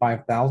 which is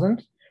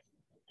 5,000,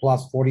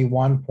 plus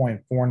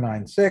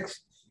 41.496.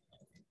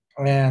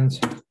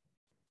 And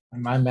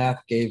my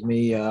math gave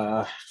me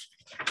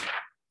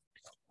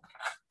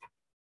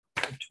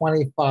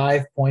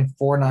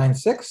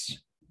 25.496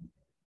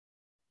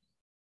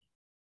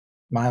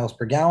 miles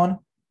per gallon.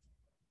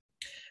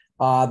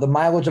 The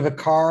mileage of a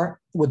car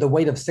with a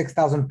weight of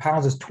 6,000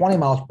 pounds is 20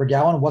 miles per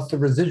gallon. What's the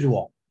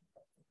residual?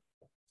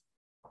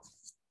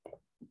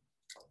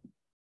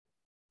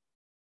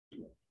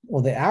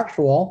 Well, the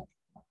actual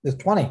is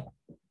 20.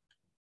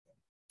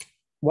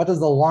 What does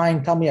the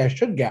line tell me I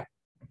should get?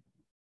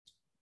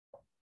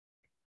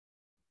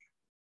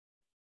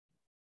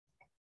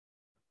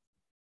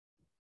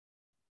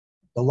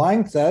 The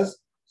line says,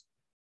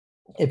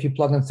 if you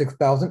plug in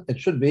 6,000, it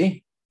should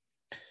be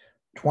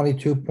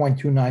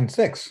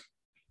 22.296.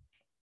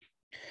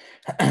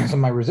 So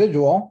my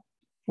residual,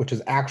 which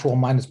is actual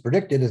minus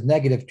predicted, is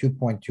negative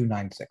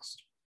 2.296.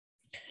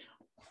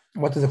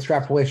 What does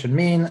extrapolation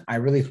mean? I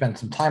really spent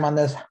some time on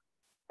this,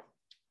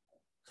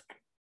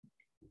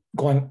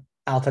 going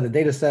outside the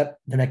data set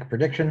to make a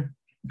prediction.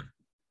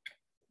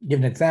 Give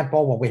an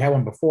example. Well, we had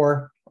one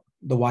before,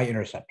 the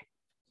y-intercept.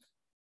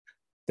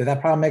 Did that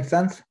problem make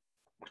sense?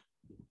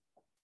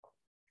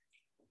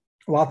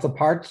 Lots of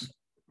parts.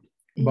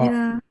 But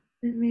Yeah,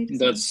 it made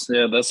sense.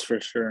 That's for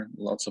sure.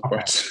 Lots of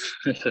parts.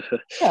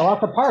 yeah,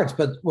 lots of parts,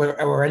 but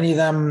were any of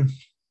them?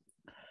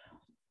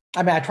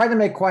 I mean, I tried to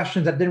make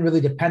questions that didn't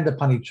really depend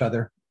upon each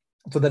other,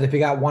 so that if you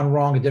got one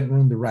wrong, it didn't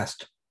ruin the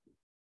rest.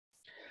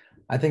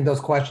 I think those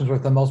questions were,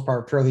 for the most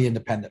part, fairly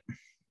independent.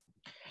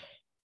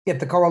 If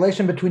the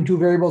correlation between two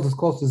variables is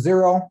close to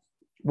 0,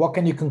 what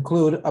can you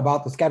conclude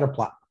about the scatter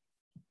plot?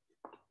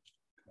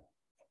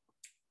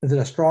 Is it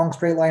a strong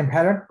straight line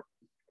pattern?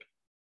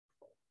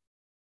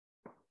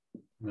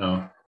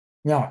 No.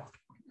 No.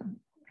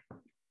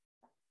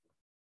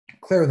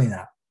 Clearly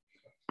not.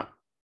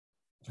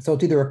 So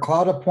it's either a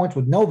cloud of points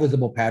with no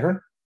visible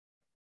pattern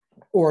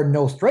or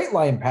no straight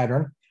line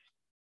pattern,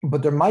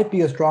 but there might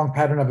be a strong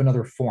pattern of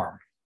another form.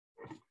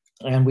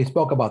 And we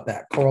spoke about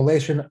that.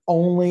 Correlation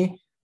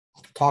only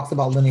talks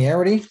about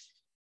linearity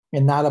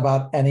and not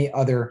about any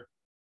other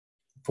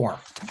form.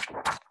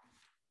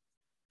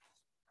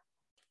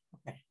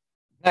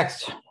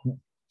 Next,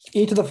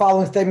 each of the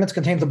following statements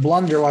contains a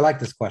blunder. Oh, I like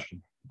this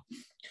question.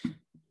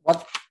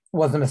 What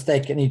was the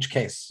mistake in each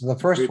case? The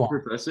first one.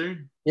 Professor,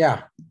 Yeah,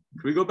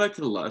 can we go back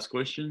to the last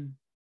question?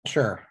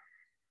 sure.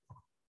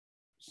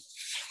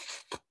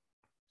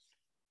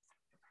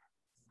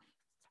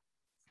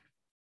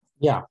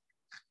 Yeah,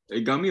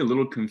 It got me a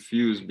little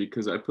confused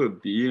because I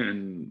put B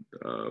and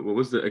what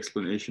was the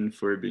explanation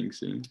for it being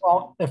C?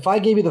 well, if I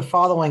gave you the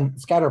following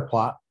scatter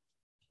plot,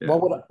 Yeah.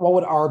 what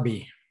would R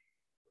be?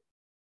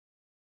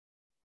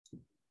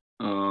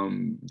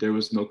 There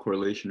was no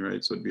correlation,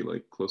 right? So it'd be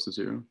like close to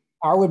 0.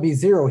 R would be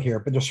 0 here,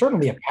 but there's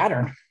certainly a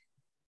pattern,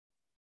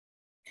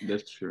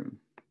 That's true.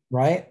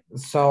 right?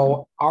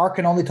 So R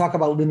can only talk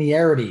about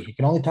linearity. It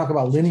can only talk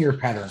about linear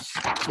patterns.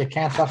 It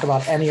can't talk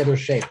about any other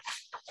shape.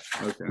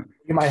 Okay.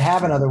 You might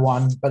have another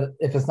one, but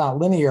if it's not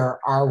linear,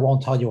 R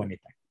won't tell you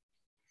anything.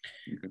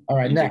 Okay. All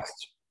right, Thank you.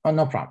 next. Oh,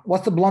 no problem.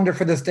 What's the blunder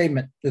for this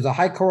statement? There's a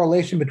high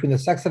correlation between the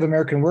sex of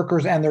American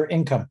workers and their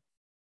income.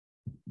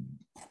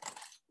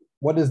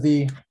 What is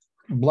the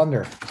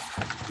blunder?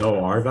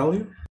 No R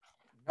value?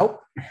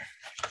 Nope.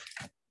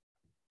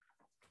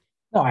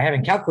 No, I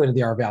haven't calculated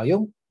the R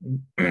value.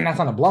 That's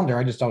not a blunder.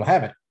 I just don't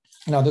have it.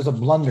 No, there's a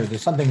blunder.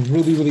 There's something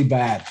really, really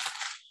bad.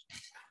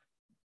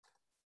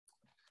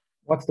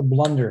 What's the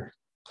blunder?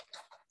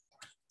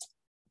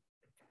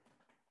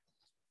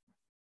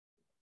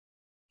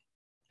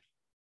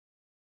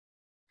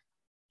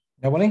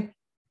 Nobody?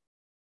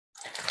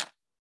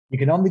 You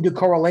can only do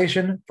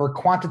correlation for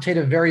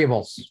quantitative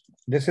variables.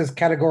 This is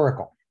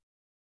categorical.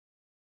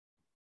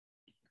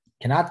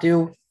 Cannot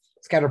do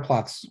scatter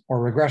plots or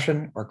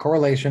regression or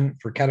correlation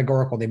for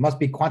categorical. They must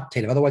be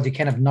quantitative. Otherwise, you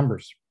can't have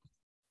numbers.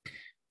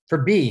 For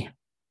B,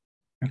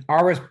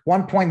 R is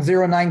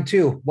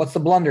 1.092. What's the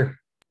blunder?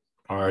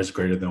 R is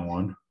greater than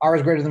 1. R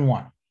is greater than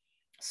 1.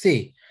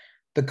 C,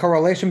 the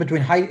correlation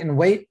between height and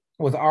weight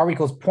was R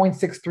equals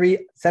 0.63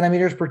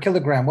 centimeters per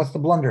kilogram. What's the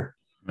blunder?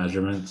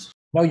 Measurements.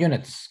 No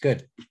units.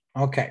 Good.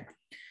 Okay.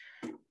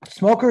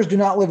 Smokers do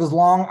not live as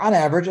long on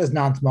average as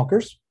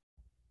non-smokers.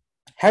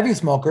 Heavy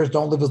smokers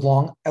don't live as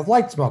long as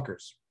light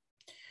smokers.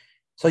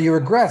 So you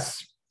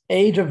regress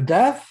age of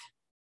death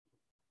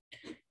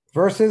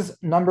versus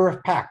number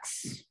of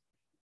packs.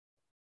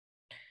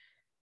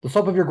 The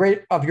slope of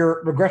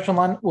your regression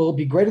line will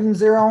be greater than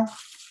 0,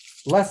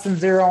 less than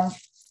 0,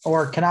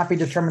 or cannot be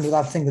determined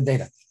without seeing the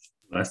data.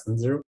 Less than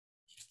 0?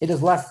 It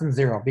is less than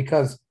 0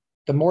 because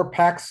the more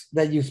packs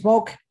that you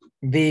smoke,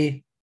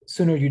 the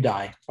sooner you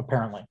die,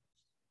 apparently.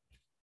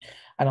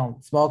 I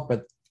don't smoke,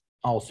 but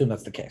I'll assume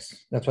that's the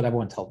case. That's what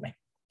everyone told me.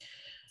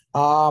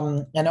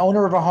 An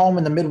owner of a home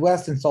in the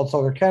Midwest installed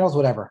solar panels,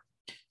 whatever.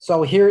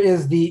 So here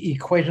is the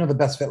equation of the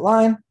best fit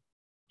line.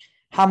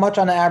 How much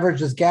on average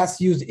does gas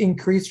use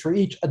increase for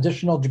each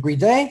additional degree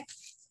day?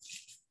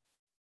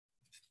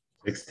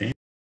 16.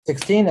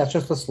 16, that's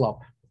just the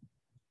slope.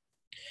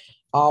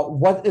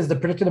 What is the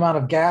predicted amount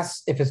of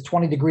gas if it's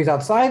 20 degrees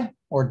outside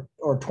or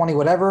 20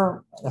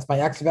 whatever? That's my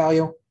X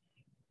value.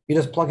 You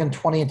just plug in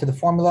 20 into the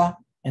formula,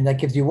 and that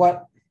gives you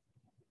what?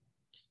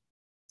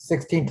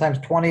 16 times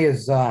 20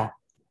 is...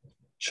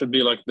 should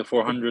be like the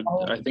 400.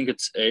 I think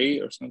it's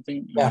A or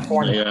something. Yeah,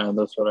 400. Yeah,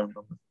 that's what I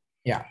remember.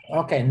 Yeah,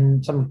 okay,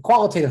 and some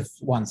qualitative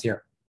ones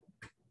here.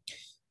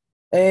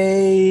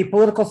 A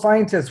political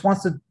scientist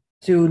wants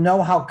to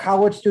know how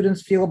college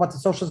students feel about the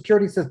Social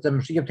Security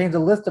system. She obtains a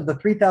list of the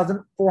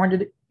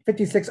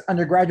 3,456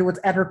 undergraduates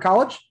at her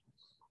college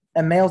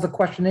and mails a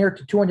questionnaire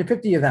to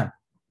 250 of them.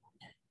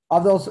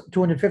 Of those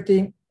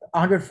 250,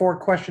 104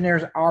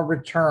 questionnaires are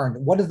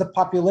returned. What is the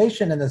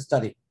population in this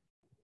study?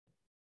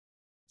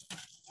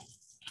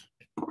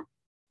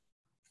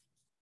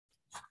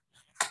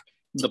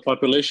 The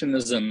population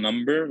is a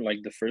number,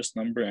 like the first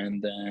number,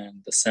 and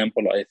then the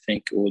sample, I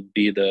think, would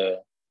be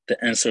the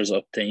answers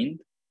obtained.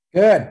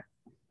 Good.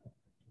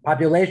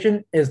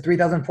 Population is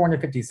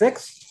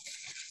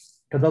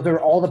 3,456, because those are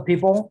all the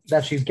people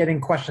that she's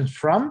getting questions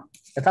from.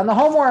 It's on the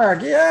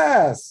homework,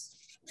 yes.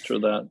 True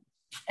that.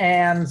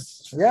 And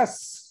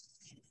yes,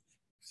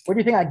 where do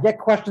you think I get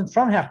questions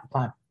from half the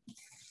time?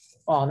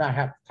 Well, not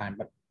half the time,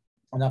 but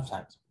enough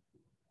times.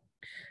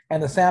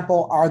 And the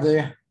sample are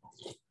the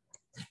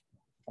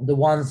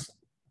ones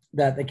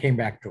that they came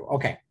back to.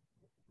 Okay.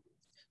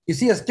 You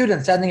see a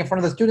student standing in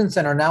front of the student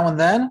center now and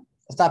then,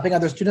 stopping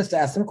other students to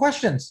ask them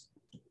questions.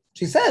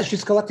 She says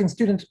she's collecting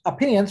student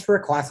opinions for a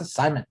class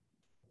assignment.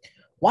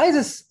 Why is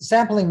this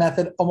sampling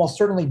method almost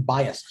certainly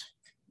biased?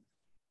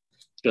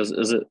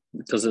 Because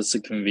it's a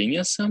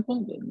convenience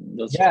sample?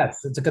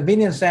 Yes, it's a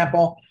convenience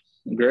sample.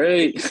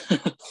 Great.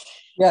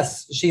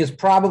 Yes, she is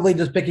probably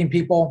just picking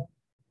people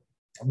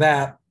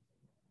that,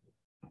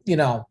 you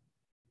know,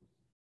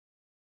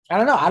 I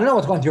don't know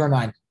what's going through her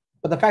mind.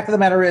 But the fact of the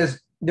matter is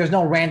there's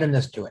no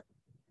randomness to it.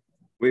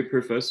 Wait,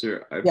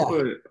 Professor, I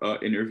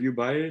put interview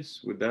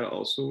bias. Would that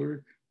also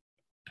work?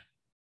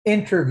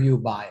 Interview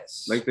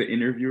bias. Like the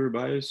interviewer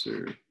bias,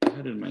 or I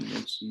had it in my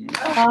notes. You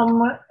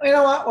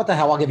know what? What the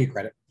hell? I'll give you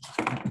credit.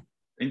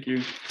 Thank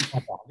you.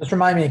 Just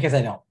remind me in case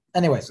I don't.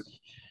 Anyways,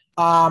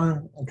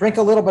 drink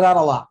a little but not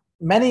a lot.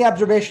 Many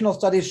observational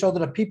studies show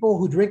that people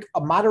who drink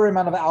a moderate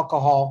amount of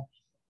alcohol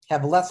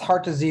have less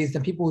heart disease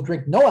than people who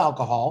drink no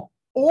alcohol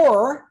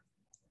or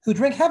who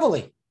drink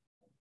heavily.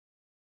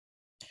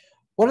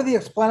 What are the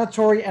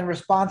explanatory and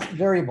response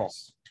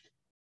variables?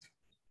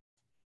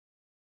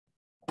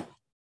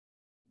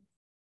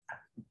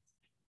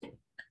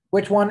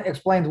 Which one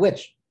explains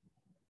which?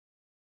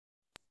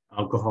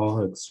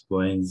 Alcohol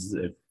explains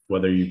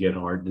whether you get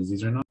heart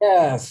disease or not.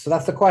 Yes, so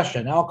that's the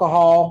question.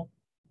 Alcohol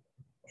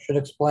should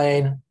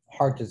explain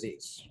heart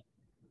disease.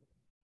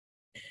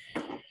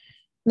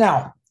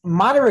 Now,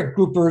 moderate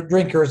group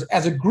drinkers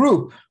as a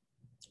group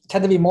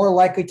tend to be more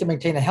likely to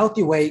maintain a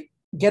healthy weight,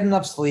 get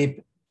enough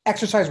sleep,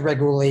 exercise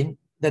regularly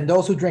than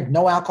those who drink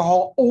no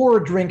alcohol or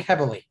drink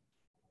heavily.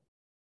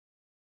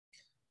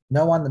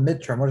 No on the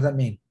midterm. What does that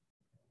mean?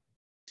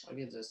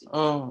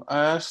 Oh,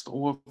 I asked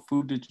what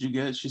food did you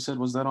get? She said,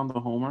 was that on the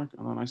homework?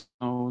 And then I said,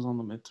 no, it was on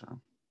the midterm.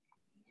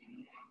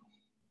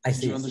 I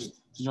see. Did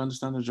you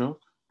understand the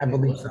joke? I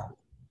believe so.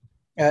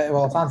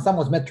 Well, it's on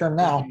someone's midterm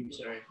now.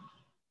 Sorry.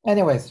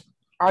 Anyways,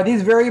 are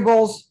these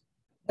variables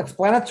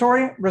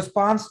explanatory,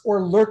 response,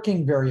 or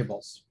lurking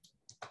variables?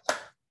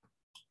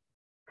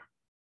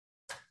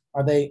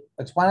 Are they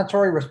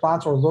explanatory,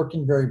 response, or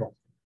lurking variable?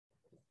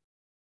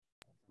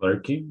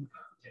 Lurking?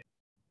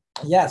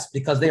 Yes,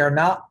 because they are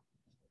not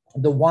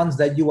the ones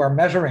that you are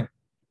measuring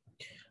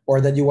or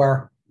that you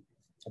are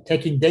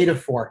taking data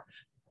for,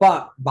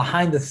 but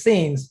behind the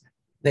scenes,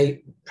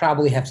 they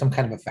probably have some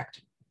kind of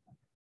effect.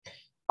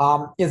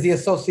 Is the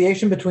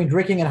association between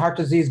drinking and heart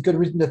disease good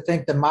reason to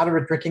think that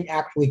moderate drinking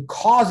actually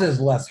causes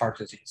less heart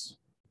disease?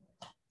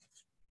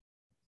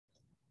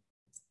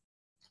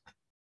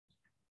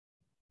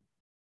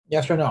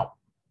 Yes or no?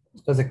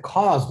 Does it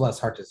cause less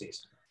heart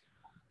disease?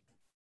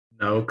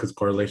 No, because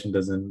correlation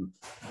doesn't.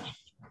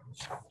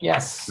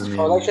 Yes. I mean-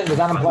 Correlation does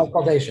not imply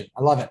causation.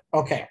 I love it.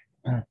 Okay.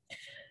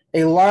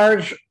 A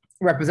large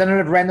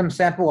representative random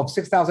sample of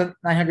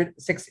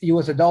 6,906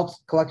 US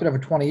adults collected over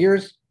 20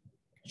 years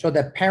showed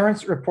that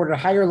parents reported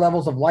higher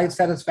levels of life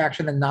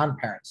satisfaction than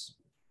non-parents,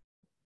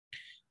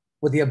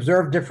 with the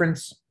observed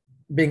difference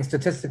being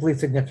statistically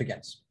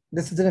significant.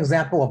 This is an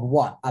example of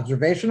what?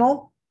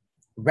 Observational,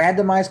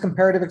 randomized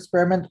comparative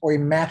experiment, or a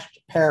matched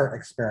pair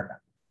experiment?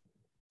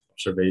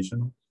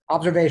 Observation.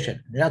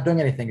 Observation. You're not doing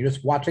anything. You're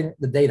just watching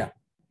the data.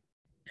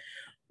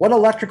 What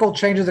electrical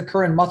changes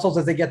occur in muscles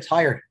as they get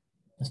tired?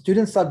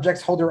 Student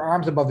subjects hold their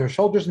arms above their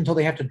shoulders until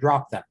they have to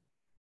drop them.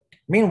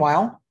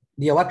 Meanwhile,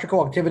 the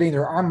electrical activity in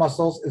their arm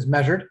muscles is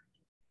measured.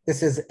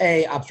 This is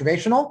A,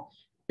 observational,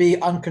 B,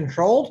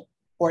 uncontrolled,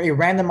 or a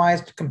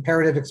randomized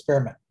comparative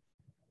experiment.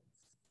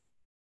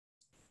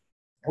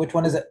 Which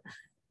one is it?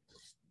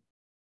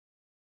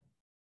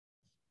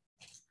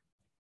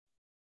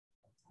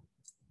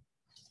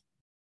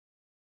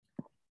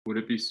 Would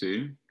it be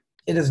C?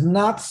 It is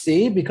not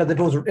C, because if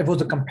it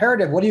was a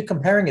comparative, what are you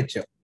comparing it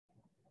to?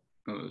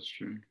 Oh, that's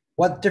true.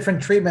 What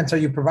different treatments are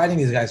you providing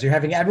these guys? You're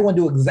having everyone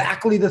do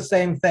exactly the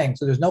same thing,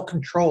 so there's no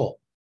control.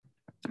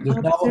 There's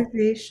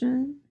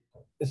Observation.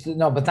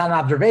 no, but it's not an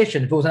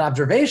observation. If it was an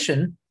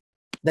observation,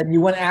 then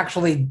you wouldn't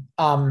actually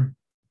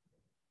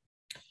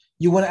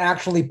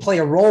play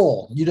a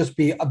role. You'd just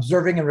be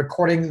observing and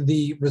recording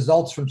the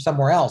results from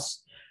somewhere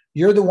else.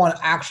 You're the one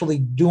actually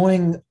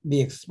doing the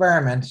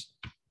experiment.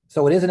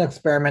 So it is an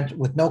experiment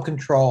with no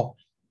control.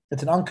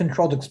 It's an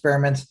uncontrolled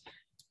experiment.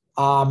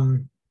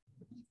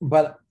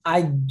 But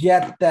I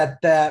get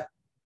that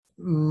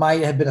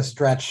might have been a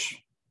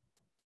stretch.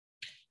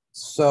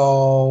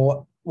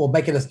 So we'll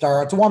make it a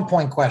star. It's a 1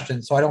 point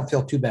question, so I don't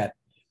feel too bad.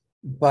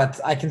 But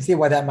I can see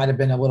why that might have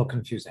been a little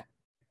confusing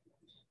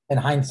in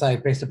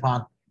hindsight, based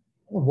upon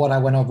what I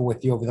went over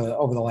with you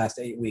over the last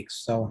 8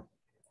 weeks. So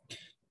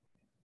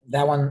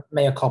that one,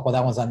 mea culpa,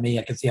 that one's on me.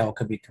 I can see how it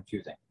could be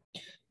confusing.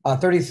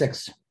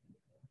 36.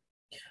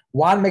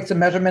 Juan makes a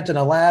measurement in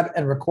a lab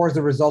and records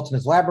the results in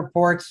his lab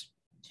reports.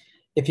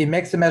 If he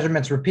makes the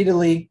measurements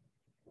repeatedly,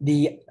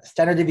 the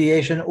standard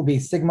deviation will be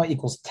sigma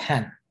equals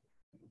 10.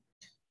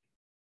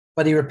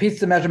 But he repeats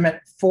the measurement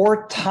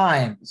 4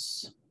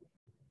 times.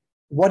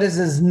 What is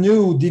his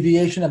new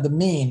deviation of the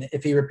mean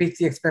if he repeats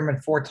the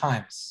experiment 4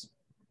 times?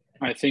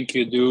 I think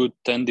you do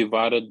 10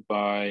 divided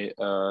by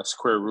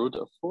square root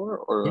of 4,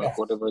 or Yes.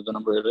 whatever the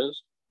number it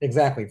is.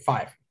 Exactly,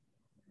 5.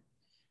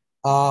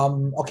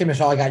 Okay,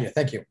 Michelle, I got you.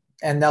 Thank you.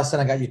 And Nelson,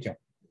 I got you too.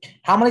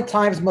 How many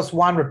times must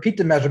Juan repeat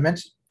the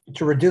measurement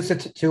to reduce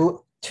it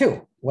to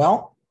 2?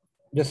 Well,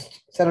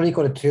 just set it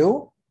equal to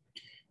 2,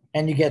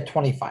 and you get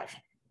 25.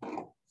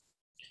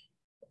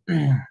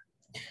 The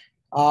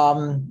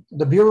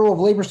Bureau of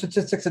Labor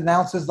Statistics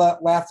announces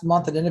that last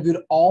month it interviewed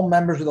all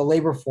members of the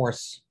labor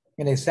force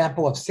in a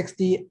sample of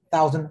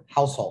 60,000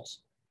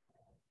 households.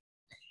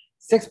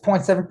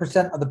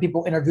 6.7% of the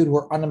people interviewed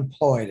were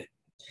unemployed.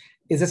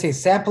 Is this a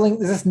sampling?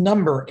 Is this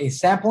number a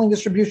sampling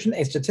distribution,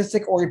 a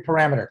statistic, or a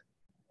parameter?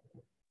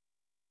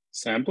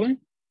 Sampling?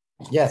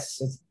 Yes.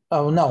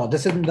 Oh no,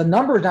 this is the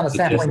number is not a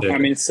sampling. Statistic. I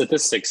mean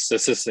statistics.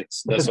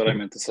 That's what I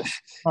meant to say.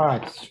 All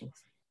right,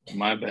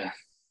 My bad.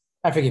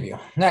 I forgive you.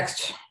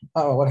 Next.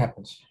 Oh, what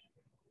happened?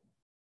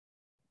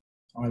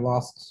 I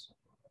lost.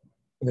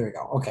 There we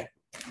go. Okay.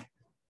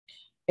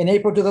 In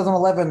April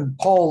 2011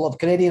 poll of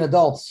Canadian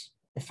adults,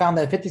 it found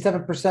that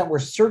 57% were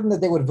certain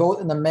that they would vote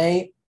in the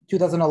May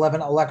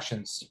 2011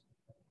 elections.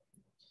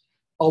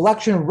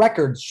 Election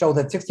records show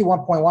that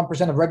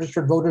 61.1% of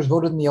registered voters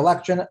voted in the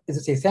election. Is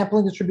this a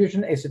sampling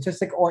distribution, a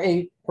statistic, or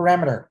a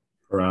parameter?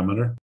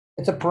 Parameter.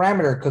 It's a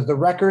parameter because the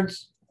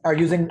records are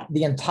using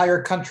the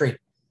entire country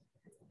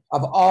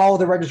of all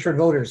the registered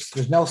voters.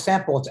 There's no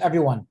sample, it's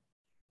everyone.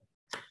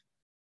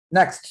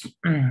 Next,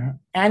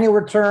 annual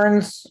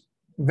returns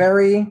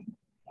vary.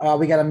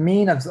 We got a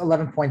mean of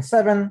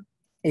 11.7,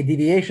 a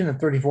deviation of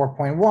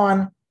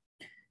 34.1.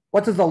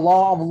 What does the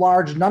law of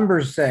large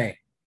numbers say?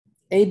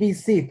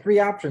 ABC, 3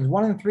 options,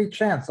 1 in 3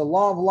 chance, the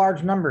law of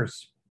large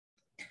numbers.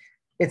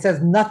 It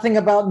says nothing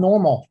about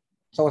normal,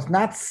 so it's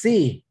not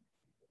C.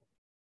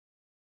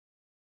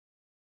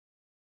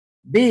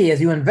 B,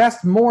 as you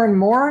invest more and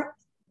more,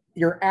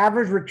 your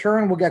average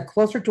return will get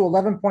closer to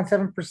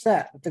 11.7%.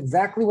 That's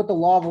exactly what the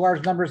law of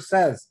large numbers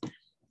says.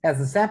 As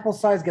the sample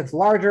size gets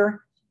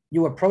larger,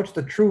 you approach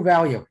the true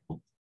value.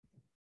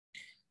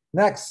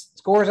 Next,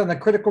 scores on the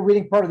critical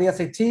reading part of the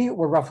SAT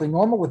were roughly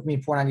normal with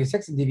mean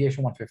 496 and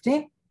deviation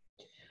 115.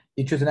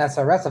 You choose an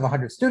SRS of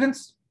 100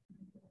 students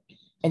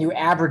and you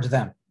average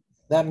them.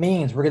 That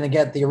means we're going to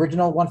get the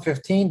original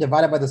 115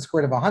 divided by the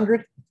square root of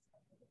 100.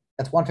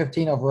 That's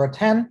 115 over a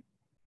 10.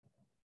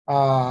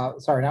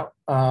 Sorry,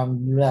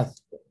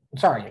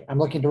 I'm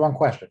looking at the wrong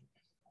question.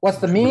 What's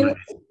the mean?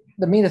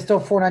 The mean is still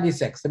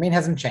 496. The mean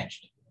hasn't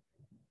changed.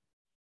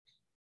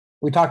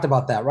 We talked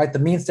about that, right? The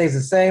mean stays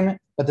the same,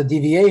 but the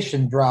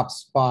deviation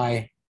drops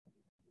by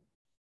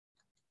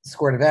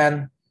square root of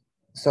n.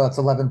 So it's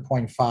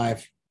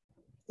 11.5.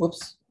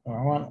 Whoops,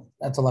 wrong one.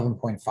 That's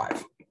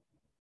 11.5.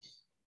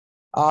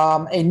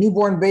 A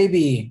newborn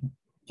baby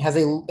has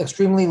a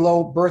extremely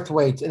low birth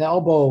weight in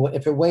elbow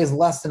if it weighs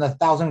less than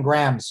 1,000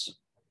 grams.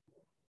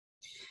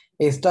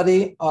 A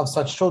study of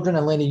such children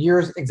in later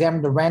years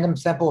examined a random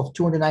sample of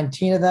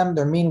 219 of them.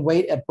 Their mean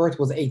weight at birth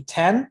was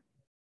 810.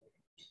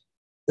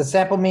 The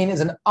sample mean is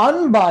an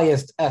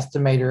unbiased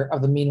estimator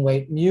of the mean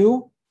weight,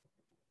 mu.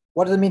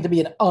 What does it mean to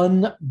be an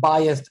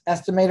unbiased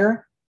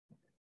estimator?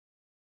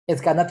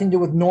 It's got nothing to do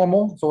with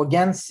normal. So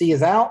again, C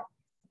is out.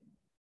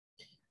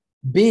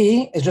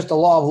 B is just a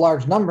law of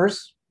large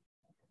numbers.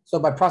 So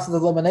by process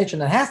of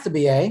elimination, it has to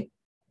be A,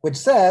 which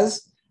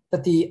says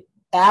that the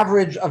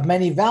average of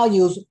many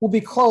values will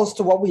be close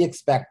to what we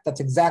expect. That's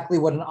exactly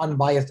what an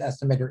unbiased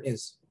estimator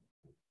is.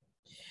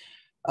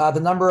 The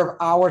number of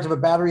hours of a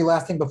battery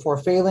lasting before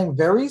failing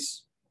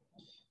varies.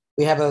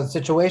 We have a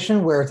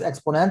situation where it's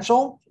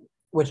exponential,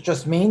 which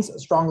just means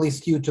strongly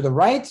skewed to the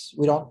right.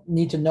 We don't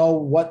need to know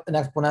what an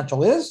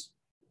exponential is.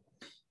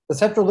 The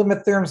central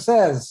limit theorem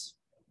says,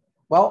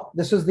 well,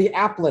 this is the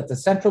applet, the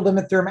central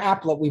limit theorem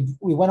applet.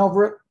 We went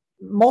over it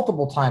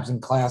multiple times in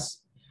class,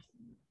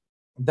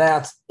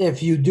 that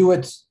if you do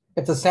it,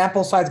 if the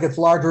sample size gets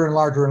larger and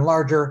larger and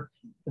larger,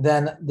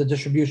 then the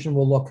distribution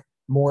will look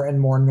more and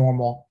more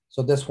normal.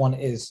 So this one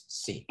is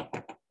C.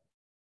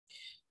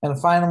 And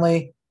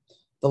finally,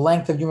 the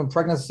length of human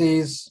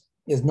pregnancies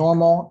is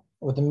normal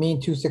with a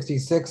mean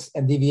 266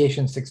 and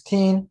deviation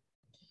 16.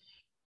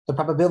 The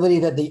probability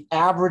that the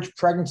average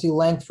pregnancy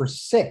length for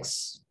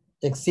 6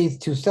 exceeds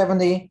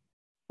 270,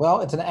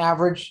 well, it's an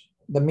average.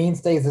 The mean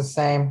stays the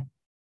same,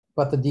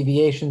 but the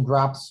deviation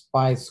drops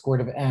by square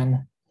root of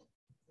n.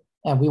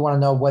 And we want to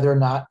know whether or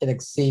not it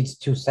exceeds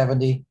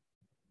 270.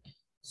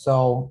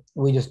 So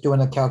we just do in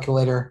the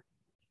calculator,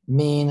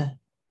 mean,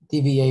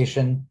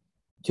 deviation,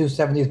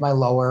 270 is my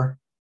lower,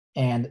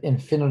 and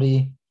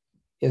infinity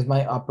is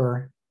my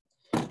upper,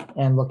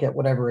 and look at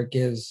whatever it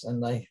gives.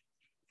 And I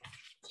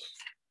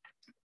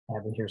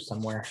have it here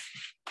somewhere.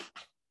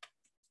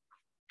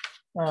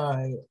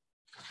 I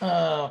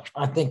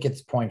think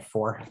it's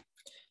 0.4.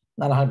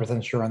 Not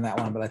 100% sure on that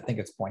one, but I think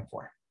it's 0.4.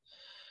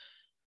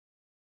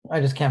 I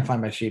just can't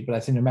find my sheet, but I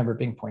seem to remember it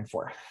being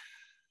 0.4.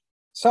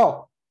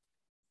 So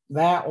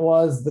that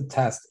was the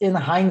test. In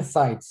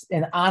hindsight,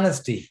 in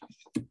honesty,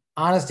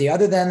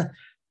 other than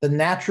the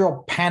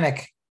natural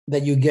panic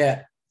that you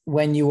get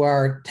when you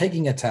are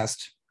taking a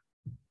test,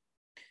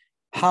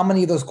 how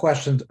many of those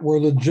questions were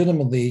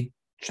legitimately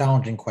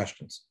challenging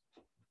questions?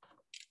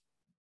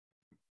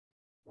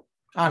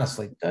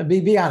 Honestly,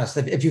 be honest.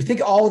 If you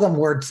think all of them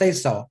were, say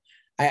so.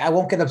 I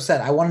won't get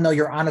upset. I want to know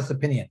your honest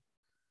opinion.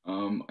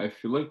 I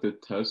feel like the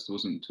test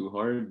wasn't too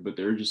hard, but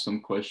there were just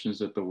some questions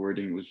that the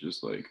wording was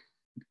just like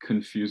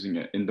confusing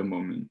in the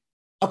moment.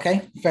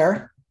 Okay,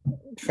 fair.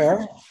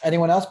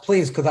 Anyone else,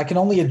 please? Because I can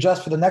only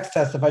adjust for the next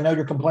test if I know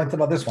your complaints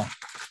about this one.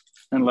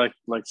 And like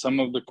some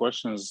of the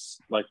questions,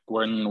 like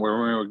when we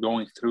were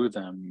going through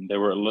them, they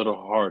were a little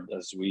hard,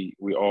 as we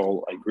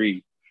all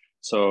agree.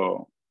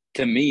 So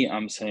to me,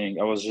 I'm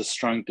saying I was just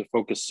trying to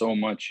focus so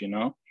much,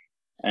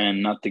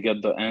 and not to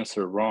get the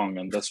answer wrong.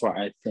 And that's why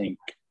I think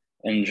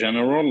in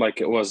general, like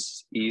it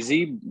was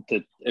easy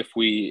that if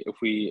we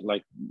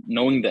like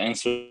knowing the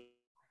answers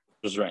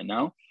right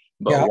now,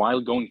 but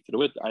while going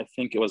through it, I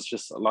think it was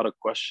just a lot of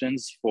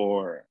questions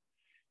for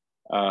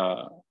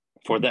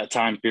that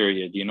time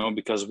period,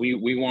 because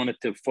we wanted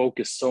to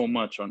focus so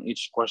much on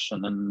each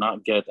question and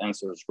not get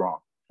answers wrong.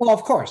 Well,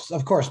 of course.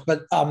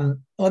 But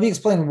let me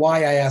explain why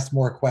I asked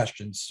more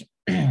questions.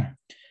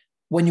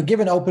 When you give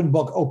an open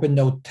book, open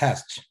note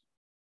test,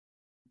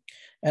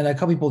 and a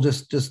couple people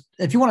just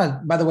if you want to,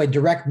 by the way,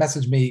 direct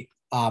message me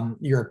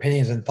your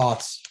opinions and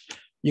thoughts.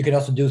 You can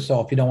also do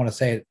so if you don't want to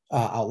say it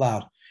out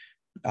loud.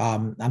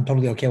 I'm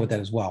totally okay with that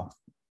as well.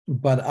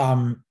 But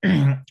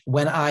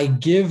when I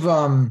give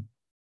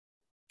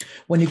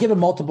when you give a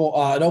multiple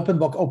an open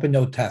book, open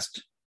note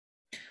test,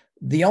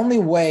 the only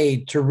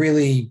way to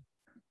really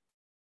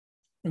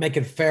make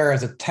it fair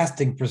as a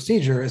testing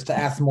procedure is to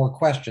ask more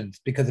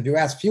questions, because if you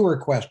ask fewer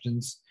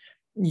questions,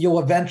 you'll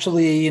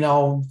eventually,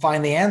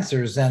 find the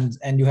answers and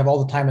you have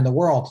all the time in the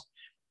world.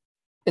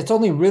 It's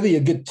only really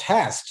a good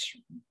test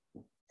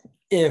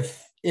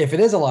if it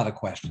is a lot of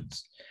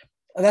questions.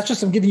 That's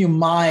just, I'm giving you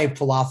my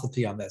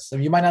philosophy on this. So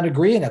you might not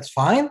agree, and that's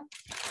fine.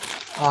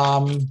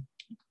 I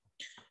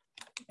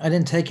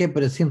didn't take it,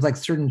 but it seems like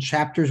certain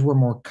chapters were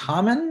more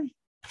common.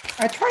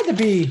 I tried to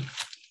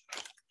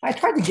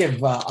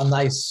give a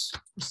nice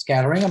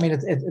scattering. I mean,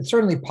 it's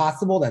certainly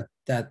possible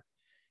that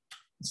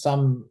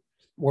some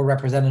were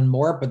represented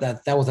more, but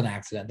that was an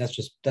accident. That's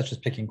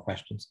just picking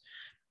questions.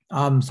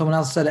 Someone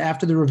else said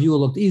after the review it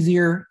looked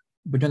easier,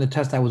 but during the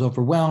test I was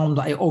overwhelmed.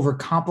 I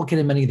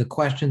overcomplicated many of the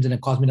questions, and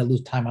it caused me to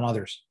lose time on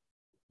others.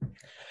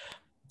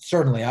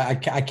 Certainly, I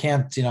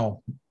can't.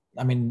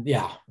 I mean,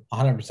 yeah,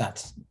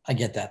 100%. I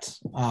get that.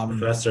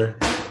 Professor.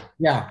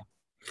 Yeah.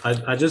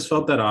 I just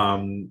felt that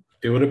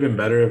it would have been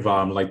better if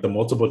like the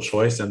multiple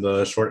choice and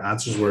the short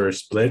answers were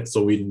split,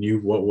 so we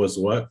knew what was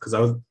what.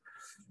 Because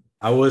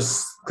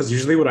because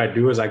usually what I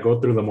do is I go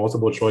through the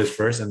multiple choice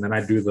first and then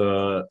I do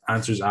the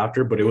answers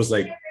after. But it was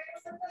like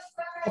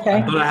I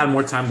Okay. thought I had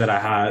more time than I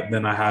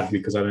had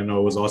because I didn't know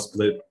it was all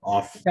split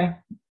off. Okay.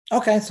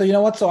 Okay. So you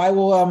know what? So I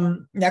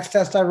will next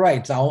test I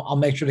write. So I'll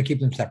make sure to keep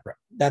them separate.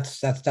 That's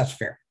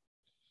fair.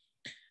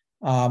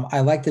 I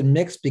liked it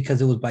mixed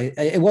because it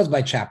was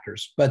by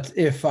chapters, but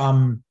if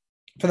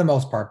for the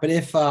most part, but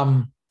if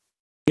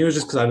It was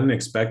just because I didn't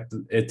expect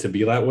it to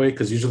be that way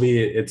because usually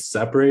it's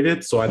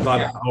separated. So I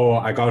thought, oh,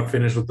 I got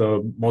finished with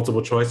the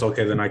multiple choice.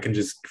 Okay, then I can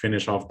just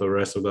finish off the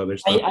rest of the other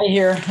stuff. I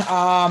hear.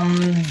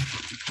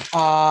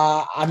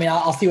 I mean,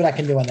 I'll see what I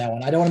can do on that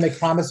one. I don't want to make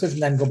promises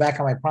and then go back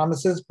on my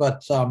promises,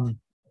 but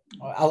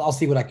I'll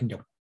see what I can do.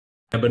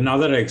 Yeah, but now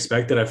that I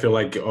expect it, I feel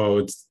like,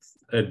 oh,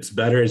 it's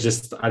better. It's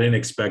just I didn't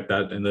expect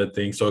that in the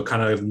thing, so it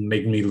kind of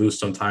made me lose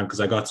some time because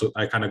I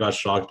kind of got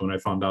shocked when I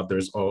found out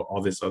there's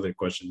all these other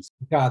questions.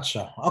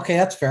 Gotcha. Okay,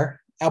 that's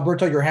fair.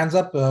 Alberto, your hands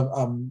up.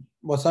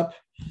 What's up?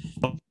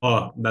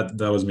 Oh,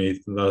 that was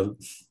me, the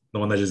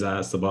one that just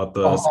asked about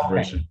the Okay.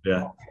 separation.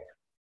 Yeah.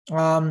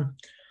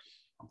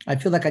 I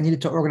feel like I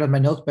needed to organize my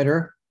notes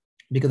better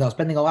because I was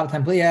spending a lot of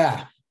time.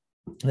 Yeah,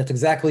 that's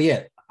exactly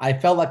it. I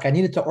felt like I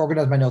needed to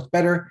organize my notes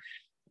better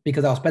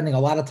because I was spending a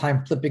lot of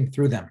time flipping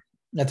through them.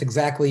 That's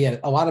exactly it.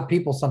 A lot of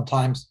people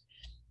sometimes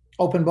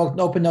open book,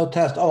 open note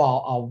test. Oh,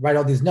 I'll write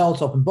all these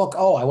notes, open book.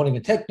 Oh, I won't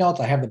even take notes.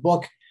 I have the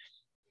book.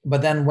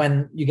 But then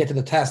when you get to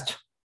the test,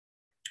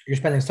 you're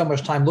spending so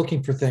much time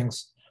looking for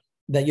things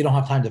that you don't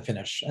have time to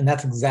finish. And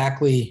that's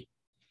exactly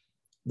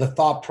the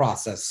thought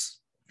process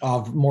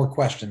of more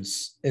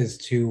questions is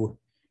to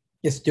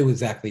do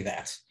exactly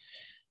that.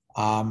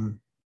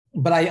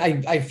 But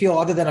I feel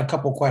other than a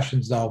couple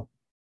questions though,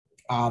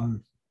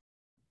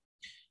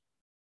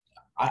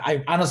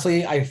 I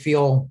honestly, I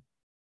feel,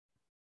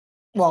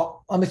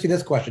 well, let me see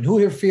this question. Who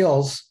here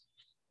feels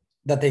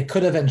that they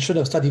could have and should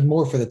have studied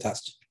more for the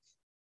test?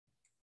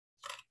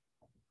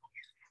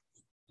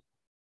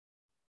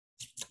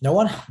 No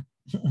one?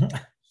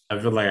 I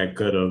feel like I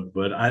could have,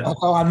 but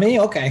Oh, on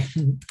me? Okay.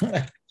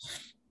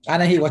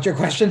 Anahi, what's your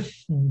question?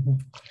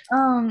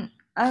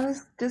 I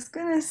was just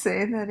gonna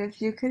say that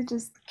if you could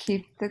just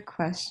keep the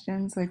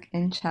questions like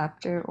in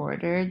chapter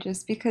order,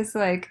 just because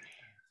like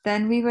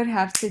then we would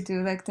have to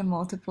do like the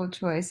multiple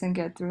choice and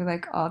get through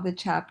like all the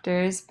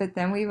chapters, but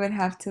then we would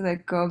have to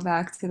like go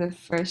back to the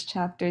first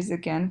chapters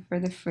again for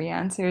the free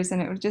answers,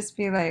 and it would just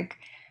be like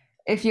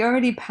if you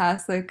already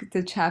passed like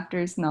the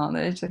chapter's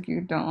knowledge, like you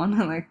don't want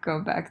to like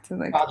go back to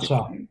like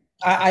Gotcha.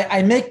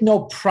 I make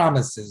no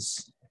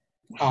promises,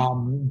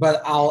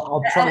 but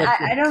I'll try.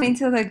 I don't mean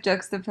to like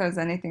juxtapose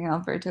anything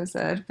Alberto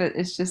said, but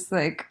it's just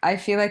like I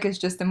feel like it's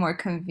just a more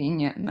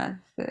convenient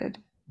method.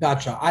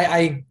 Gotcha.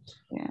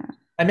 Yeah.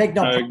 I make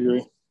no I promises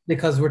agree.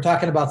 because we're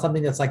talking about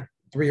something that's like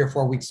 3 or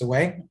 4 weeks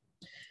away,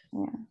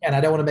 Yeah. and I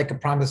don't want to make a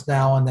promise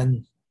now and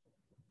then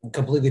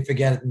completely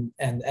forget it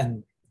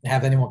and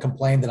have anyone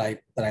complain that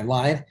I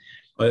lied.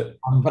 but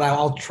But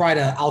I'll try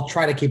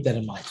to keep that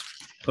in mind.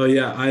 oh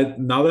yeah,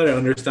 now that I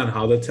understand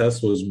how the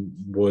test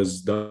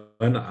was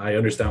done, I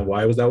understand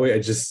why it was that way.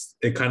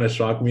 It kind of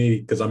shocked me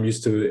because I'm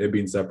used to it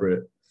being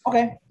separate.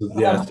 Okay.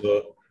 Yeah.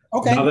 So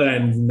Okay. now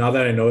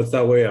that I know it's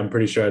that way, I'm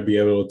pretty sure I'd be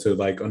able to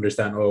like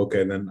understand. Oh,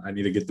 okay, then I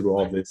need to get through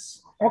all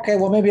this. Okay.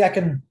 Well, maybe I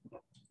can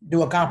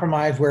do a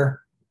compromise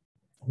where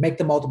make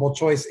the multiple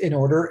choice in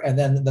order and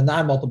then the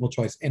non-multiple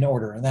choice in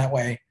order, and that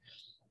way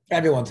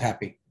everyone's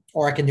happy.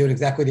 Or I can do it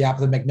exactly the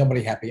opposite, make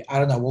nobody happy. I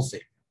don't know. We'll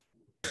see.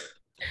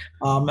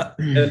 And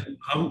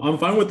I'm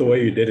fine with the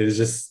way you did it.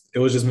 It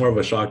was just more of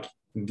a shock,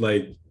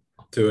 like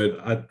to it.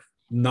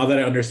 Now that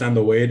I understand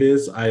the way it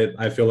is,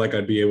 I feel like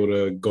I'd be able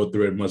to go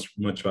through it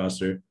much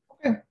faster.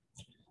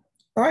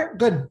 All right,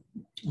 good.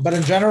 But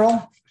in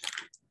general,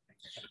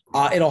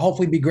 it'll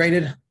hopefully be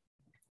graded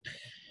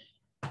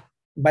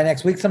by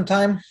next week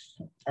sometime.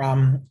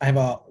 I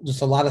have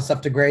just a lot of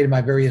stuff to grade in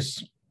my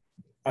various,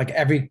 like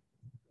every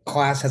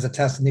class has a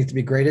test that needs to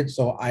be graded.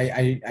 So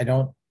I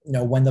don't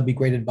know when they'll be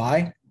graded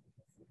by,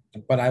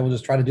 but I will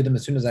just try to do them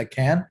as soon as I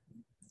can.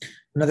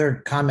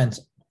 Another comment,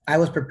 I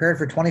was prepared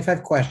for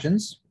 25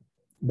 questions,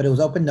 but it was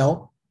open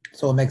note,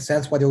 so it makes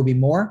sense why there will be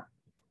more.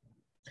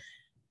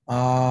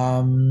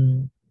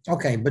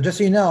 Okay, but just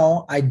so you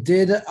know, I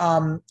did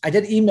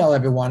email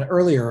everyone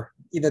earlier,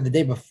 either the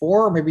day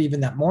before or maybe even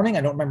that morning.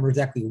 I don't remember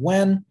exactly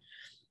when.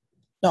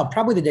 No,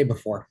 probably the day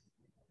before.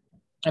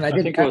 And I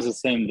think it was the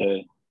same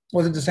day.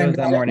 Was it the same It was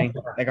that day? morning,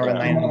 like around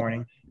 9 in the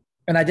morning.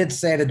 And I did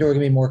say that there were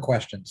gonna be more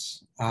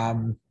questions.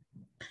 But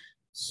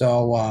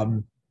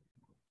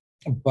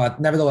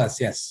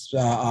nevertheless, yes.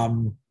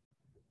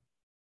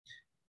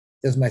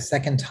 This is my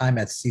second time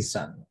at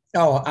CSUN.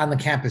 Oh, on the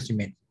campus, you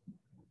mean?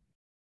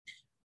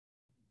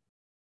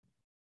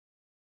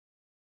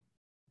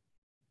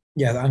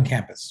 Yeah, on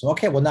campus.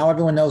 Okay, well now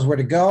everyone knows where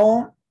to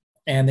go,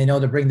 and they know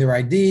to bring their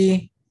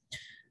ID,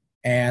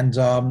 and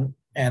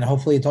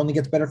hopefully it only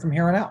gets better from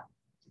here on out.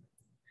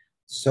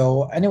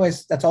 So,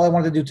 anyways, that's all I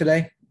wanted to do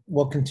today.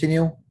 We'll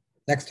continue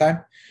next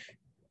time.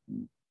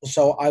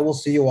 So I will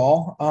see you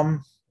all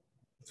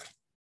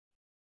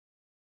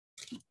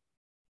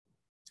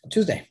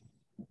Tuesday.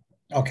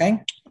 Okay, and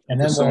Thank then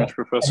you so we'll, much,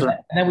 Professor. and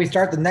then we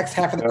start the next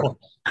half of the Yeah. course.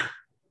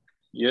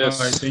 Yes.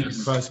 All right, thank you,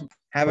 Professor.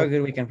 Have a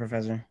good weekend,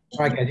 Professor. All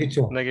right, guys. You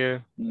too. Thank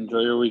you. Enjoy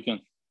your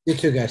weekend. You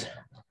too, guys.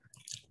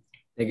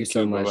 Thank you Thank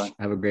so you, much. bye-bye.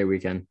 Have a great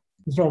weekend.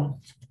 So,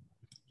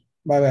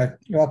 bye bye.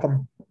 You're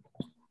welcome.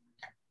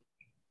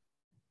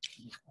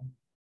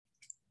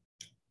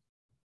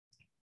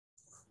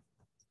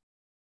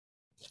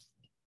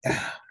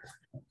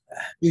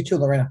 You too,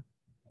 Lorena.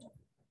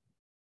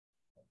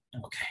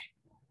 Okay.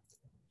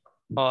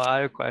 Oh, I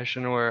have a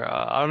question where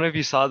I don't know if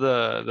you saw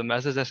the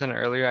message I sent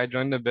earlier. I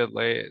joined a bit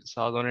late,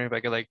 so I was wondering if I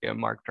could like get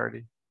marked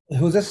tardy.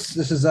 Who's this?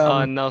 This is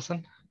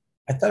Nelson.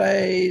 I thought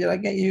did I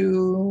get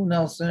you,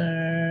 Nelson?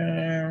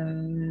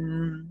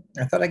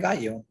 I thought I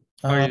got you.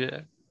 Oh, you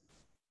did.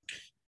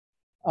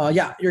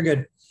 Yeah, you're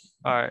good.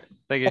 All right.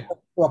 Thank you.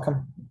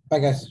 Welcome. Bye,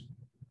 guys.